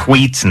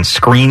tweets and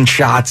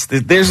screenshots.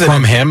 There's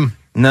from him?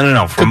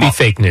 No. Could be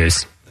fake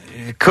news.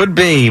 It could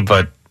be,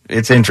 but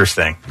it's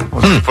interesting.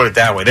 Let's just put it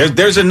that way.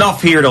 There's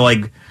enough here to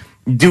like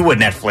do a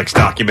Netflix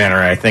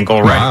documentary, I think,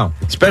 already. Wow.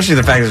 Especially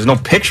the fact there's no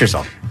pictures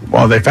of him.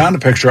 Well, they found a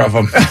picture of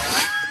him.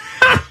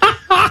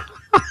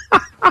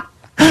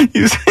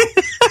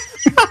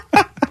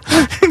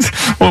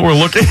 What we're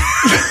looking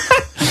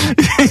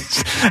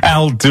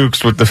Al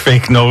Dukes with the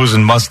fake nose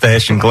and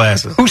mustache and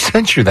glasses. Who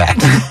sent you that?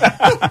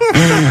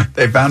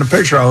 They found a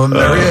picture of him.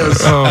 There he is.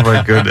 Oh,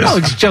 my goodness. That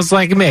looks just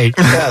like me.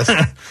 Yes.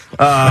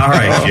 All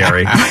right,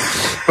 Jerry.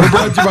 We're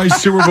brought to you by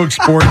Superbook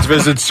Sports.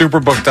 Visit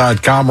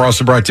superbook.com. We're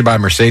also brought to you by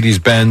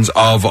Mercedes-Benz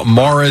of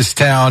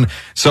Morristown.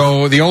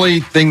 So the only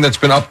thing that's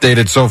been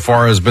updated so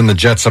far has been the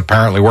Jets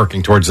apparently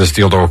working towards this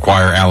deal to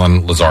acquire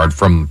Alan Lazard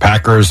from the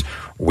Packers.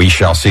 We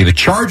shall see. The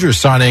Chargers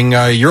signing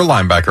your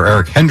linebacker,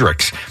 Eric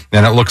Hendricks.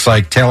 And it looks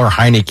like Taylor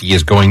Heineke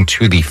is going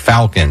to the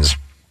Falcons.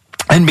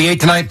 NBA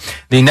tonight,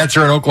 the Nets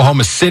are in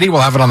Oklahoma City.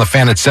 We'll have it on the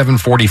Fan at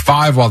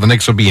 7:45, while the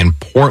Knicks will be in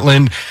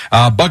Portland.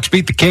 Bucks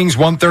beat the Kings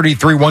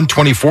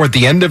 133-124. At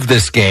the end of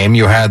this game,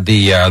 you had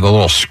the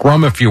little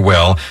scrum, if you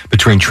will,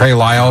 between Trey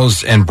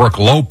Lyles and Brook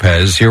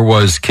Lopez. Here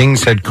was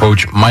Kings head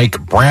coach Mike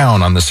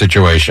Brown on the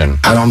situation.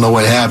 I don't know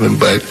what happened,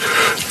 but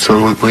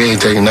so we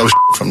ain't taking no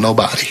from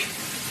nobody.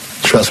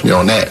 Trust me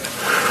on that.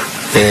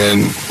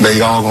 And they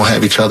all gonna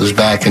have each other's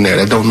back in there.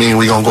 That don't mean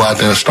we gonna go out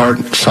there and start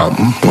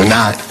something. We're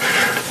not.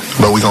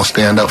 But we're going to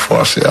stand up for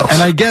ourselves.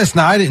 And I guess,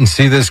 now I didn't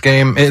see this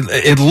game.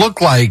 It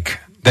looked like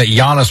that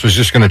Giannis was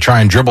just going to try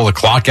and dribble the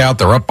clock out.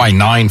 They're up by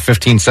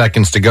 15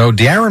 seconds to go.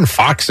 De'Aaron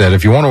Fox said,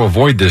 if you want to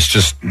avoid this,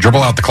 just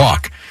dribble out the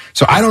clock.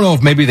 So I don't know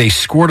if maybe they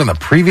scored on the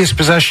previous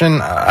possession.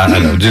 I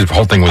don't know. Just the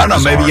whole thing was bizarre.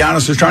 Maybe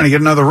Giannis was trying to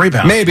get another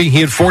rebound. Maybe. He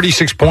had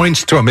 46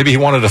 points to him. Maybe he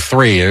wanted a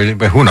 3.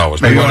 But who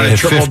knows? Maybe he wanted a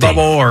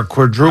triple-double or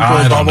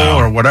quadruple-double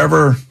or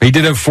whatever. He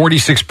did have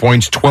 46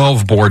 points,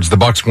 12 boards. The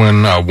Bucks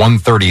win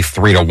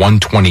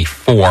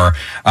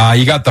 133-124.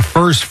 You got the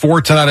first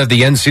 4 tonight of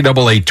the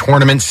NCAA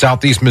tournament,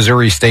 Southeast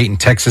Missouri State and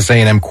Texas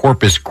A&M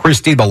Corpus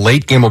Christi. The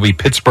late game will be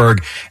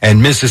Pittsburgh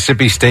and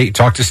Mississippi State.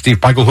 Talk to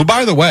Steve Michael, who,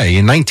 by the way,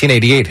 in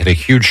 1988 hit a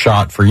huge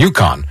shot for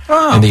UConn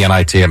in the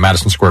NIT at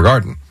Madison Square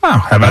Garden. Oh,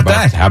 how about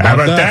that? How about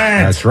that?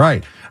 That's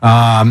right.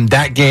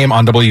 That game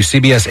on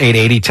WCBS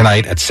 880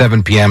 tonight at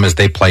 7 p.m. as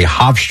they play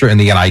Hofstra in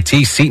the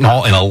NIT. Seton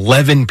Hall an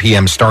 11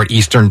 p.m. start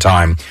Eastern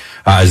time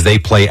as they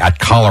play at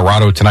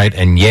Colorado tonight,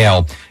 and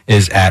Yale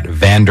is at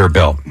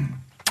Vanderbilt.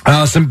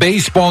 Some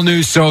baseball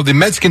news. So the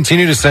Mets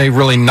continue to say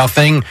really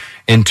nothing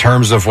in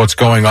terms of what's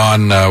going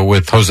on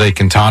with Jose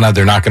Quintana.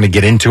 They're not going to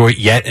get into it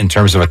yet in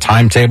terms of a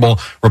timetable.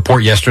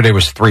 Report yesterday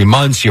was 3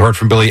 months. You heard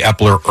from Billy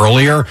Epler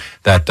earlier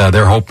that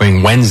they're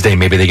hoping Wednesday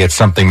maybe they get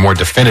something more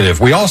definitive.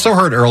 We also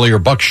heard earlier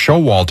Buck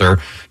Showalter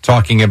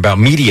talking about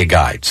media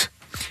guides.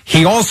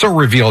 He also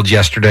revealed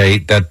yesterday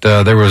that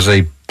there was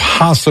a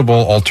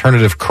possible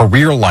alternative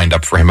career lined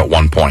up for him at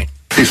one point.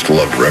 I used to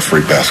love to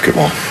referee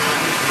basketball.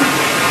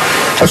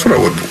 That's what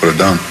I would have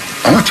done.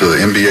 I went to the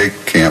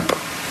NBA camp.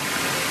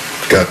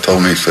 The guy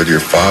told me, he said, you're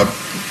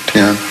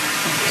 5'10".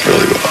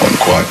 Really, I wasn't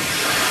quite.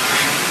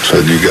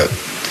 Said, you got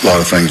a lot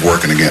of things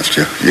working against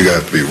you. You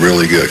got to be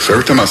really good. So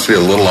every time I see a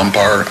little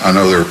umpire, I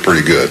know they're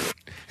pretty good.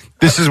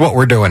 This is what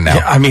we're doing now.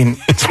 Yeah, I mean,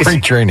 it's spring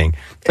training.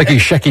 It's like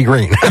he's Shecky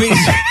Green. I mean,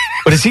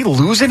 but is he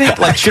losing it?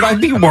 Like, should I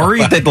be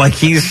worried that, like,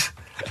 he's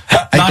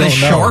not as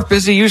sharp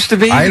as he used to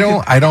be? I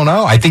don't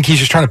know. I think he's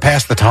just trying to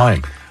pass the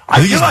time. I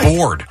think he's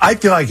bored. I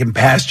feel like in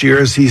past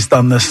years he's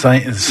done the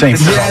same thing.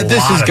 Yeah,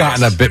 this has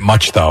gotten a bit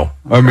much, though.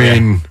 I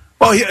mean,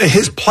 well,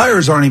 his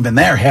players aren't even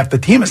there. Half the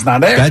team is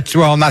not there.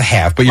 Not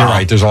half, but you're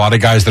right. There's a lot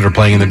of guys that are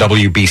playing in the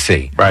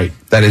WBC. Right.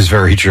 That is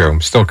very true.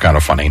 Still kind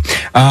of funny.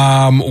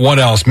 What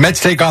else?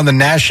 Mets take on the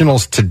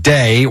Nationals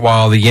today,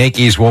 while the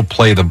Yankees will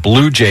play the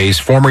Blue Jays.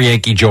 Former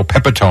Yankee Joe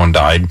Pepitone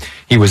died.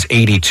 He was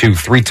 82,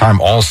 3-time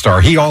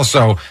All-Star. He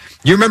also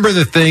You remember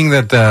the thing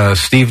that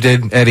Steve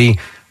did, Eddie,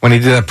 when he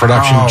did that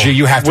production? Gee,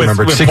 you have to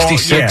remember.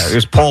 66. It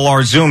was Paul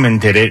Arzuman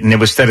did it, and it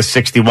was instead of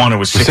 61, it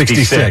was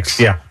 66.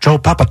 Yeah. Joe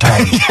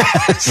Papatone.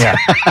 Yes. Yeah.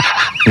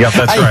 Yep,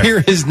 that's right. I hear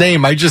his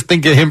name. I just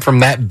think of him from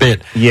that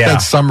bit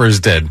that Summers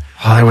did.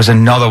 Oh, there was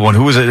another one.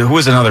 Who was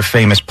another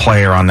famous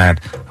player on that?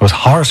 It was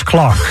Horace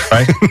Clark,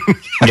 right?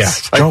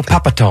 Yes. Yeah. Joe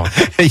Papatone.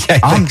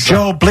 I'm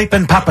Joe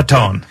Bleepin'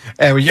 Papatone.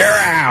 And you're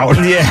out.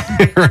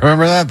 Yeah.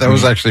 Remember that? That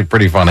was actually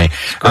pretty funny.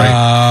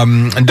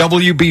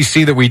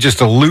 WBC that we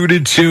just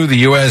alluded to, the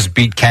U.S.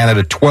 beat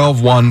Canada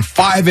 12-1.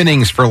 5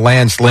 innings for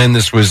Lance Lynn.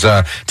 This was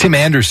Tim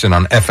Anderson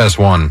on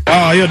FS1.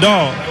 Oh, he a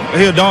dog.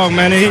 He a dog,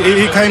 man.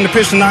 He came to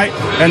pitch tonight,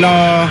 and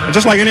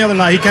just like any other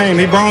night, he came.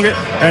 He brung it,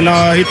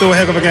 and he threw a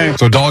heck of a game.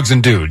 So dogs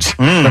and dudes.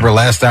 Remember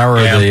last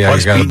hour? They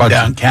got a bunch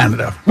down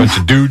Canada. Bunch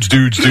of dudes.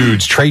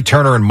 Trey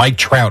Turner and Mike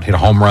Trout hit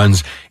home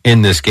runs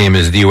in this game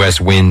as the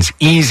U.S. wins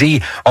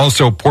easy.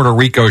 Also, Puerto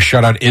Rico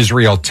shut out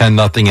Israel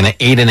 10-0 in an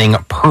 8-inning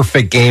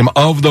perfect game.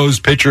 Of those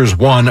pitchers,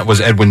 one was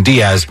Edwin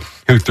Diaz,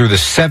 who threw the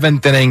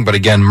 7th inning, but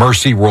again,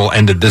 mercy rule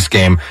ended this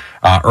game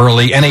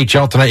early.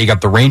 NHL tonight, you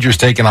got the Rangers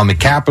taking on the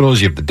Capitals.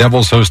 You have the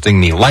Devils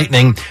hosting the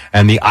Lightning,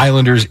 and the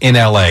Islanders in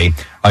L.A.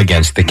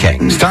 against the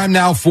Kings. Time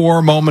now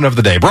for Moment of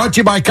the Day. Brought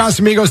to you by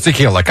Casamigos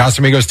Tequila.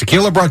 Casamigos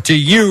Tequila brought to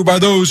you by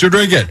those who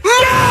drink it.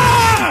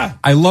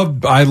 I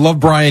love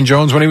Brian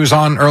Jones when he was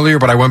on earlier,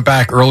 but I went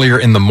back earlier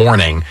in the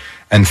morning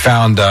and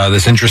found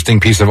this interesting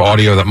piece of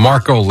audio that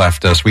Marco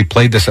left us. We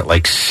played this at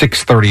like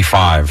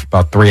 6:35,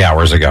 about 3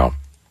 hours ago.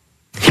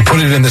 He put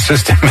it in the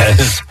system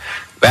as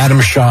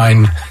Adam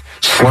Shine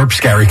slurps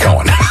Gary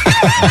Cohen.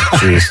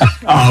 Jeez.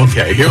 Oh,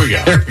 okay, here we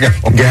go.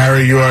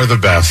 Gary, you are the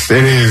best.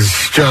 It is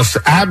just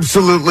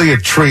absolutely a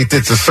treat.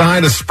 It's a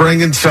sign of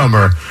spring and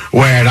summer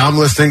when I'm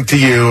listening to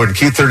you and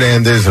Keith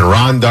Hernandez and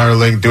Ron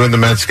Darling doing the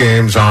Mets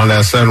games on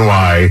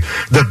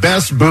SNY. The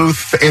best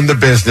booth in the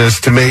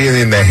business to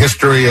me in the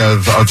history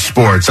of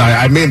sports.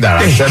 I mean that.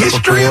 I've said it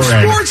before. History of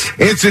sports?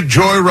 It's a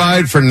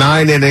joyride for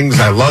 9 innings.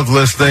 I love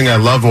listening. I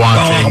love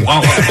watching.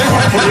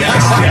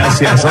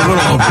 Yes. A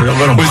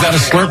little. Was that a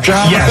slurp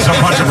job? Yes,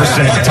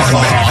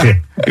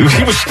 100%.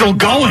 He was still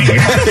going.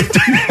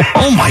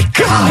 Oh, my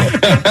God.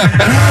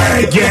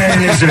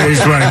 Again, listen, I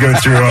just want to go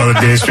through all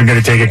of this. I'm going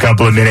to take a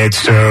couple of minutes.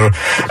 So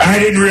I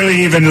didn't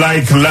really even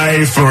like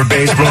life or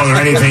baseball or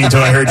anything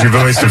until I heard your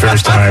voice the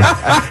first time.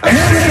 And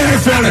then I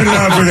fell in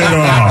love with it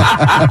all.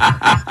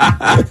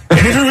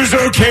 And if it was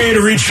okay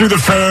to reach through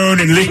the phone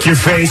and lick your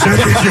face, I'd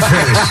lick your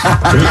face.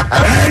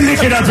 I'd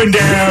lick it up and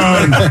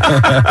down.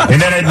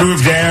 And then I'd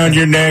move down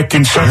your neck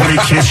and somebody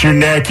kiss your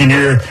neck and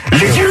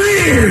lick your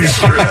ears.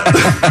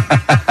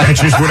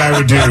 That's just what I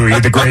would do.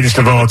 You're the greatest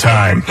of all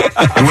time.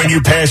 And when you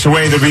pass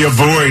away, there'll be a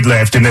void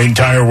left in the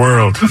entire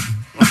world.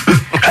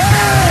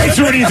 Hey,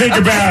 so what do you think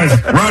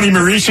about Ronnie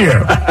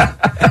Mauricio?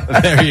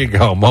 There you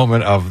go.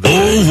 Moment of the day.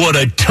 Oh, what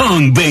a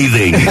tongue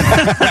bathing.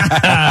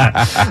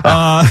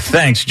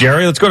 Thanks,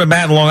 Jerry. Let's go to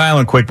Matt in Long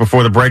Island quick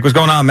before the break. What's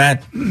going on,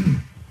 Matt?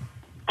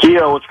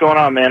 Gio, what's going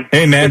on, man?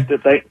 Hey, man.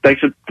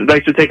 Thanks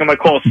for taking my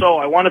call. So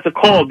I wanted to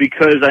call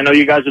because I know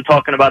you guys are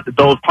talking about the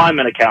Dole's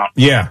Kleinman account.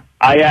 Yeah.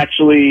 I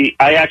actually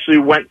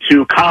went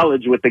to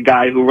college with the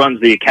guy who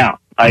runs the account.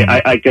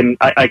 I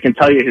can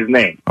tell you his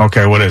name.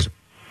 Okay, what is it?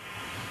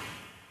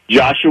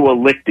 Joshua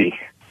Lichty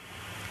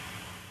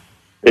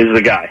is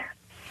the guy.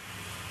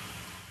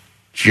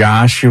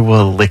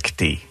 Joshua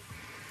Lichty.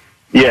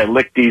 Yeah,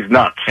 Lichty's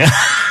nuts.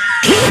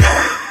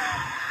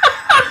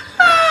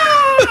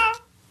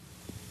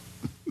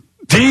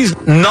 These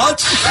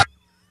nuts?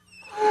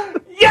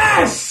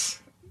 Yes!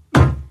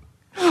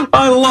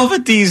 I love a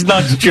D's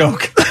nuts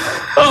joke.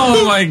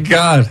 Oh, my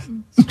God.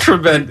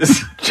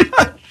 Tremendous. Josh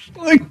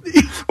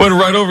Lichty. Went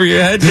right over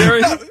your head,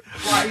 Jerry?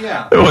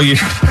 Yeah. Well,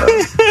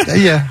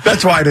 Yeah.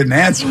 That's why I didn't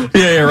answer.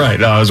 Yeah, you're right.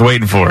 No, I was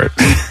waiting for it.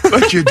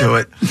 But you do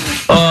it.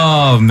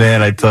 Oh,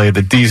 man, I tell you,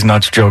 the D's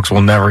nuts jokes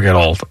will never get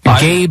old.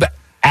 Gabe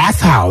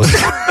Athhouse.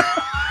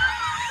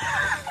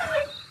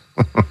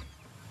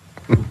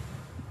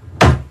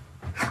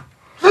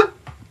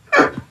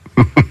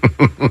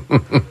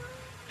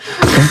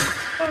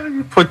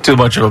 Put too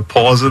much of a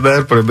pause in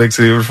that, but it makes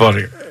it even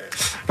funnier.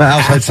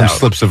 Al's had some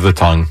slips of the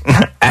tongue.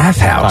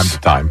 Athhouse.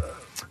 Time to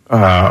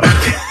time.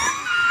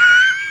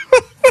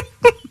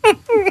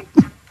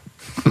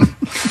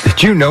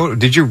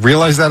 Did you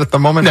realize that at the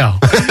moment? No.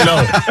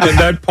 And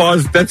that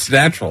pause, that's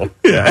natural.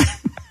 Yeah.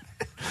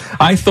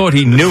 I thought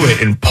he knew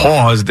it and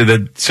paused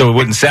so it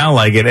wouldn't sound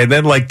like it. And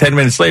then like 10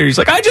 minutes later, he's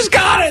like, I just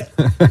got it.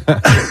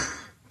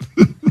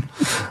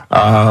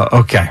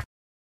 Okay.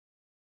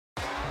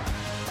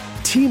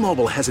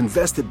 T-Mobile has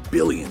invested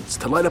billions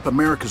to light up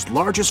America's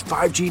largest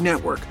 5G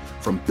network,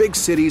 from big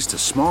cities to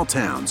small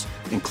towns,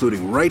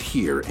 including right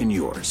here in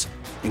yours.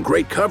 And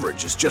great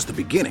coverage is just the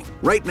beginning.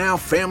 Right now,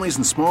 families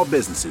and small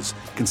businesses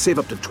can save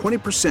up to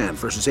 20%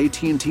 versus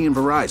AT&T and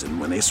Verizon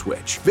when they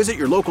switch. Visit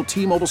your local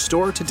T-Mobile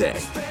store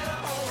today.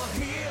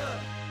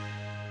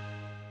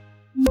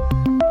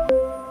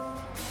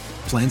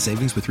 Plan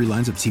savings with 3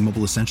 lines of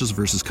T-Mobile Essentials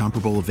versus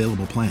comparable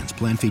available plans.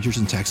 Plan features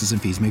and taxes and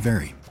fees may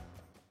vary.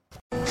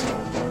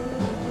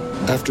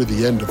 After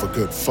the end of a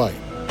good fight,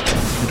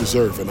 you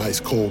deserve an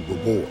ice-cold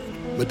reward.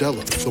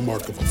 Modelo, the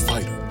mark of a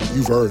fighter.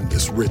 You've earned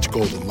this rich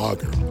golden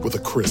lager with a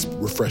crisp,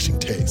 refreshing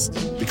taste.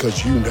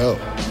 Because you know,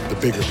 the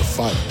bigger the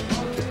fight,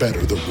 the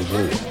better the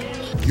reward.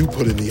 You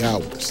put in the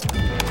hours,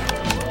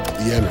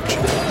 the energy,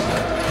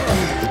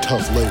 the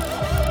tough labor.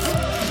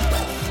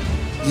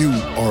 You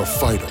are a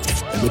fighter,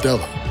 and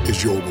Modelo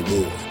is your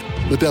reward.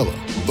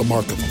 Modelo, the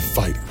mark of a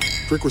fighter.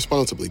 Drink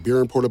responsibly. Beer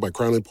imported by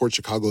Crown Imports,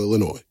 Chicago,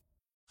 Illinois.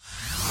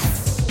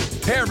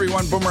 Hey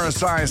everyone, Boomer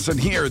Esiason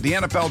here. The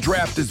NFL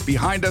draft is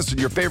behind us and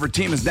your favorite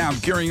team is now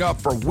gearing up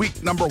for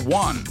week number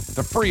 1.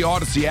 The free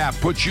Odyssey app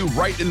puts you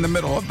right in the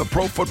middle of the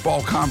pro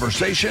football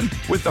conversation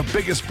with the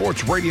biggest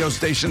sports radio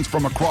stations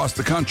from across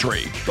the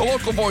country. The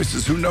local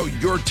voices who know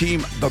your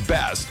team the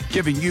best,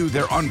 giving you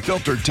their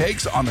unfiltered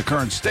takes on the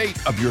current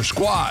state of your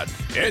squad.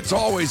 It's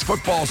always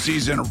football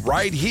season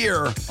right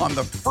here on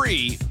the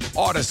free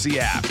Odyssey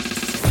app.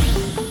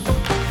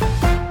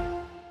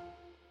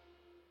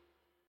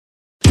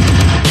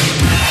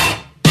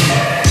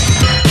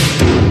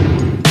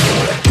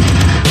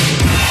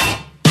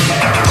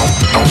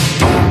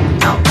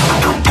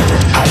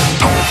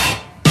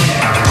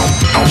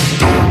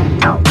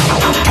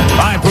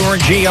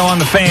 Gio on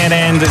the Fan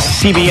and the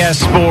CBS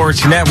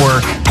Sports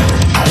Network.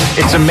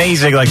 It's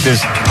amazing, like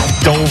this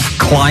Dove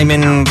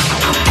Kleiman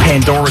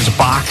Pandora's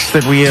box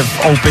that we have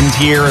opened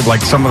here,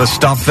 like some of the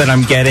stuff that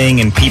I'm getting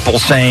and people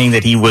saying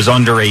that he was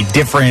under a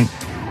different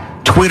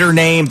Twitter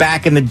name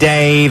back in the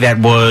day that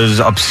was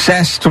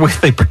obsessed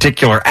with a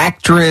particular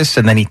actress,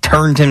 and then he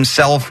turned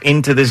himself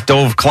into this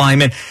Dove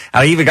Kleiman.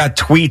 I even got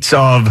tweets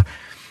of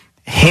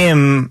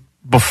him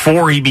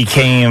before he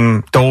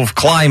became Dove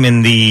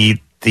Kleiman, the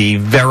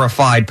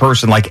verified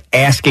person, like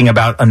asking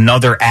about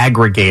another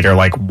aggregator,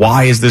 like,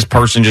 why is this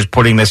person just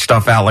putting this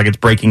stuff out like it's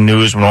breaking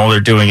news when all they're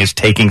doing is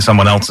taking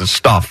someone else's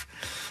stuff?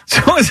 So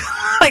it's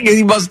like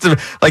he must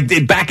have, like,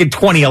 back in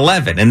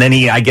 2011, and then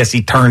I guess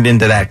he turned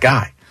into that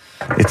guy.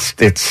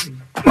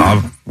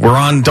 We're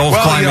on Dove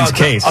Kleiman's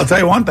case. I'll tell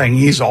you one thing.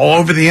 He's all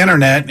over the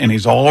internet, and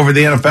he's all over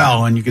the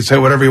NFL, and you can say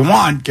whatever you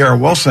want. Garrett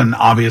Wilson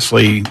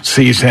obviously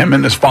sees him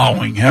and is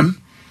following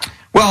him.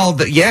 Well,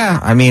 yeah,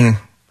 I mean...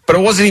 But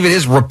it wasn't even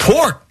his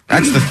report.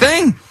 That's the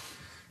thing.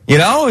 You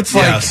know, it's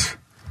like,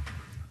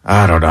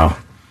 I don't know.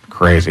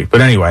 Crazy.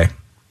 But anyway,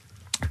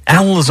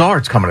 Alan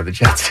Lazard's coming to the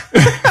Jets.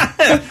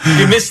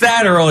 You missed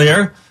that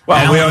earlier.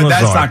 Well,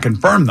 that's not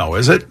confirmed, though,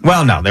 is it?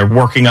 Well, no. They're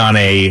working on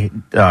a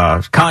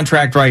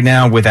contract right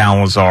now with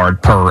Alan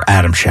Lazard per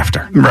Adam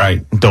Schefter.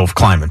 Right. Dove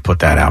Kleiman put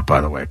that out,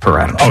 by the way, per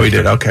Adam Schefter. Oh, he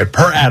did? Okay.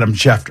 Per Adam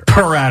Schefter.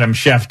 Per Adam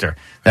Schefter.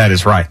 That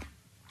is right.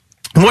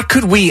 What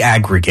could we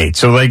aggregate?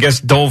 So I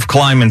guess Dove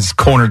Kleiman's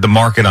cornered the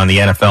market on the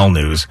NFL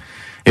news.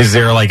 Is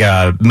there like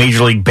a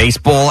Major League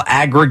Baseball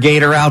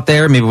aggregator out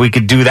there? Maybe we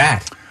could do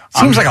that.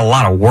 Seems like a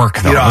lot of work,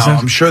 though, doesn't it?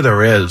 I'm sure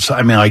there is.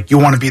 I mean, like, you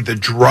want to be the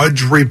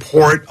Drudge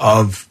Report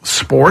of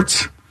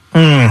sports?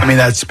 I mean,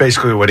 that's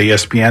basically what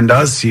ESPN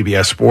does,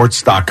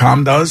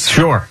 CBSSports.com does.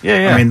 Sure.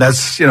 Yeah. I mean,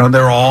 that's,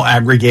 they're all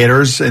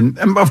aggregators. And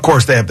of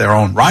course, they have their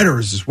own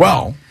writers as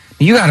well.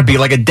 You got to be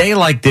like a day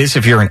like this.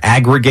 If you're an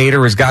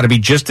aggregator, has got to be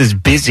just as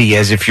busy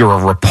as if you're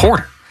a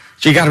reporter.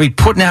 So you got to be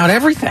putting out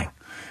everything.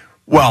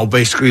 Well,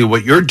 basically,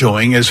 what you're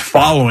doing is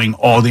following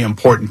all the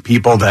important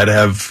people that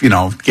have,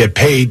 get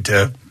paid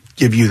to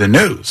give you the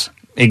news.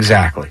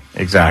 Exactly.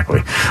 All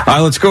right,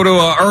 let's go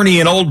to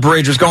Ernie in Old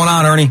Bridge. What's going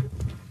on, Ernie?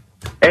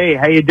 Hey,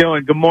 how you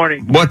doing? Good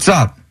morning. What's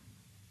up?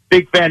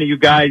 Big fan of you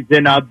guys,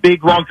 and a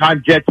big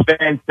long-time Jets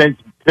fan since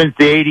the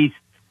 80s.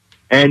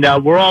 And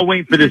we're all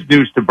waiting for this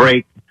news to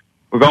break.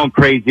 We're going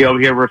crazy over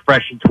here,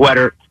 refreshing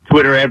Twitter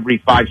every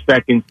 5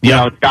 seconds. You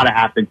know, it's got to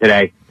happen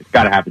today.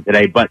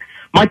 But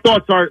my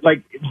thoughts are,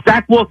 like,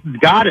 Zach Wilson's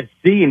got to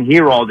see and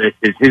hear all this.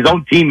 His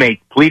own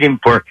teammates pleading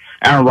for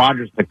Aaron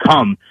Rodgers to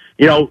come.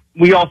 We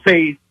all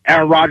say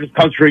Aaron Rodgers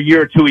comes for a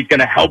year or two, he's going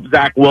to help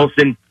Zach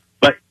Wilson.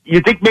 But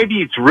you think maybe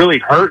it's really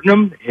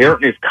hurting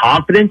his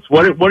confidence?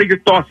 What are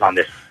your thoughts on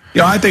this?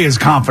 I think his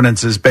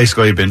confidence has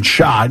basically been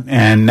shot,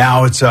 and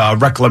now it's a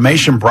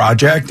reclamation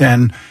project,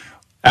 and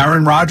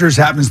Aaron Rodgers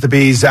happens to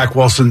be Zach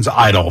Wilson's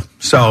idol.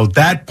 So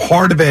that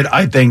part of it,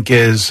 I think,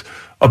 is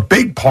a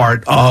big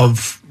part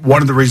of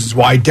one of the reasons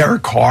why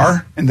Derek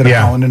Carr ended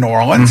up going to New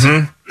Orleans.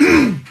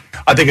 Mm-hmm.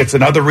 I think it's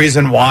another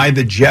reason why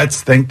the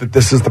Jets think that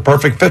this is the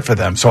perfect fit for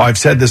them. So I've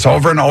said this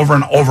over and over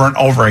and over and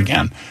over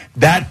again.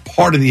 That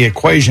part of the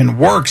equation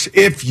works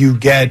if you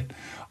get,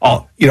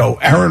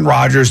 Aaron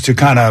Rodgers to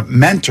kind of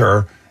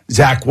mentor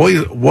Zach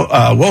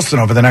Wilson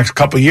over the next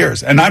couple of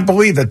years. And I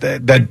believe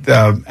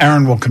that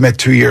Aaron will commit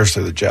 2 years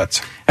to the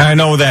Jets. And I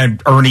know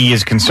that Ernie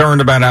is concerned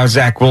about how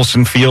Zach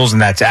Wilson feels,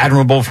 and that's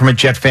admirable from a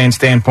Jet fan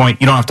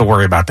standpoint. You don't have to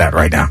worry about that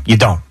right now. You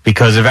don't.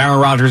 Because if Aaron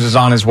Rodgers is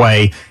on his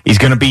way, he's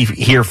going to be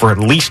here for at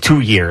least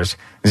 2 years.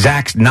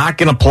 Zach's not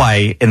going to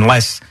play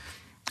unless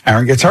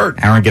Aaron gets hurt.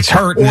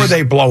 Or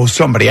they blow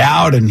somebody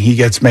out and he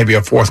gets maybe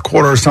a fourth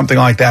quarter or something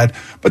like that.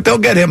 But they'll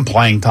get him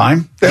playing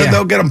time.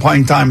 They'll get him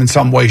playing time in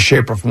some way,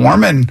 shape, or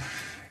form. And,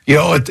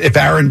 if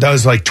Aaron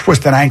does, like,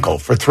 twist an ankle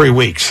for 3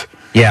 weeks.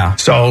 Yeah.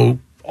 So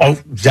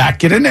Zach,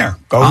 get in there.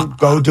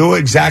 Go do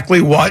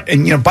exactly what.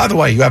 And, by the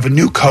way, you have a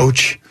new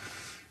coach.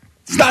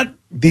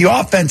 The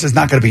offense is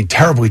not going to be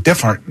terribly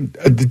different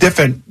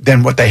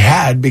than what they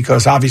had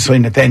because obviously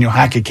Nathaniel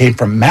Hackett came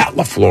from Matt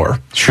LaFleur.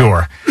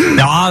 Sure.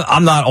 Now,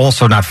 I'm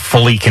not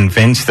fully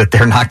convinced that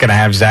they're not going to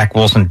have Zach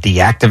Wilson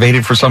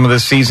deactivated for some of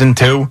this season,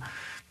 too,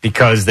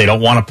 because they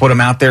don't want to put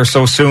him out there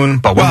so soon.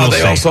 But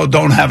they also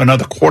don't have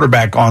another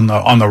quarterback on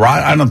the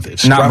ride. I don't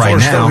think not right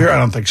now. Still here. I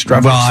don't think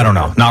Streveler's Well, I don't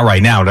know. Not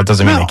right now. That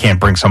doesn't mean they can't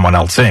bring someone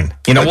else in.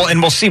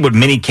 And we'll see what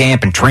mini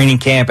camp and training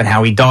camp and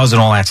how he does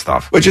and all that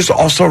stuff. But just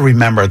also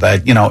remember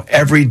that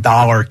every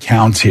dollar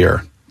counts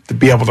here to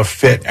be able to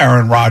fit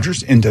Aaron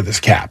Rodgers into this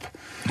cap.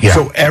 Yeah.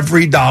 So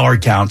every dollar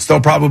counts.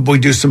 They'll probably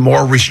do some more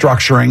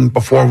restructuring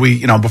before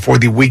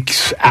the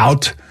week's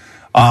out.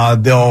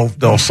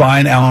 They'll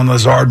sign Alan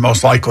Lazard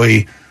most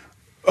likely.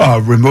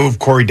 Remove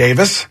Corey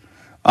Davis,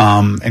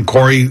 and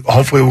Corey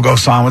hopefully will go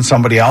sign with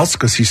somebody else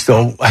because he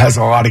still has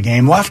a lot of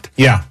game left.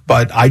 Yeah,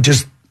 but I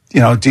just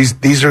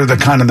these are the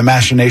kind of the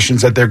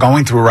machinations that they're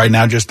going through right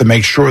now just to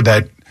make sure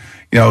that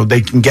they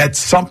can get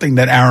something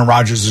that Aaron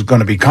Rodgers is going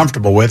to be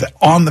comfortable with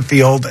on the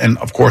field and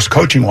of course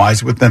coaching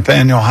wise with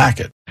Nathaniel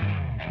Hackett.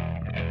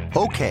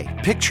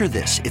 Okay, picture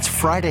this: it's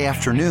Friday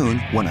afternoon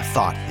when a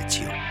thought hits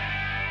you.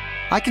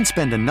 I can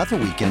spend another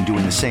weekend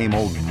doing the same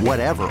old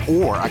whatever,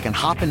 or I can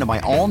hop into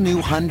my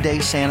all-new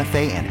Hyundai Santa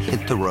Fe and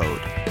hit the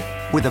road.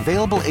 With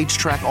available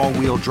H-Track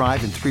all-wheel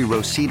drive and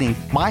 3-row seating,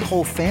 my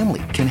whole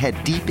family can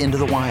head deep into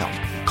the wild.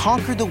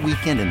 Conquer the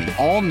weekend in the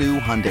all-new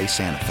Hyundai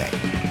Santa Fe.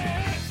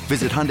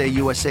 Visit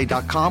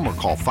HyundaiUSA.com or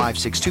call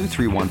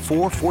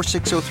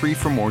 562-314-4603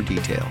 for more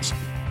details.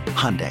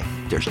 Hyundai,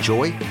 there's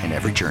joy in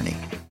every journey.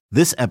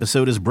 This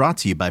episode is brought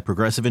to you by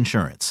Progressive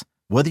Insurance.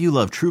 Whether you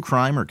love true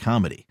crime or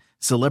comedy,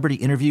 celebrity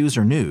interviews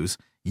or news,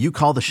 you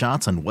call the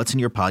shots on what's in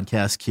your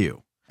podcast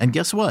queue. And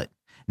guess what?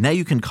 Now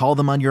you can call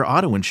them on your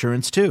auto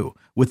insurance too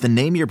with the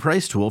Name Your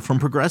Price tool from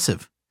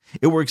Progressive.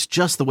 It works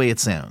just the way it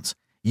sounds.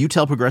 You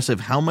tell Progressive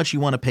how much you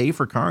want to pay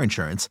for car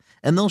insurance,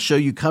 and they'll show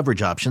you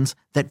coverage options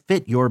that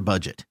fit your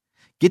budget.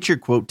 Get your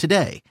quote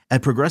today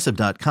at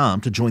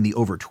Progressive.com to join the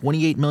over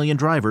 28 million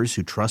drivers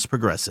who trust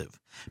Progressive.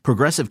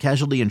 Progressive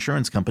Casualty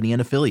Insurance Company and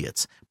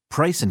Affiliates.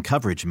 Price and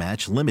coverage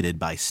match limited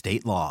by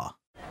state law.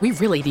 We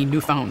really need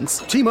new phones.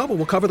 T-Mobile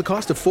will cover the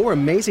cost of 4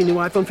 amazing new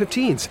iPhone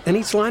 15s, and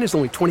each line is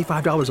only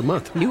 $25 a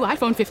month. New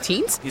iPhone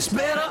 15s? It's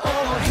better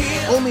over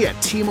here. Only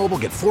at T-Mobile,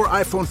 get 4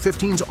 iPhone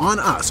 15s on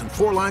us and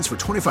 4 lines for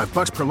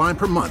 $25 per line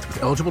per month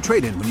with eligible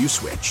trade-in when you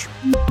switch.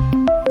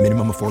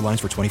 Minimum of 4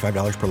 lines for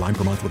 $25 per line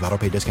per month with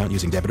autopay discount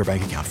using debit or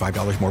bank account.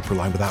 $5 more per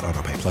line without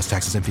autopay, plus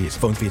taxes and fees.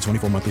 Phone fee at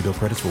 24 monthly bill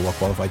credits for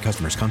well-qualified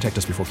customers. Contact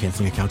us before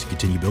canceling account to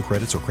continue bill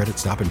credits or credit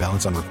stop and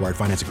balance on required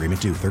finance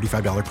agreement due.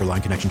 $35 per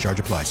line connection charge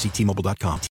applies. See T-Mobile.com.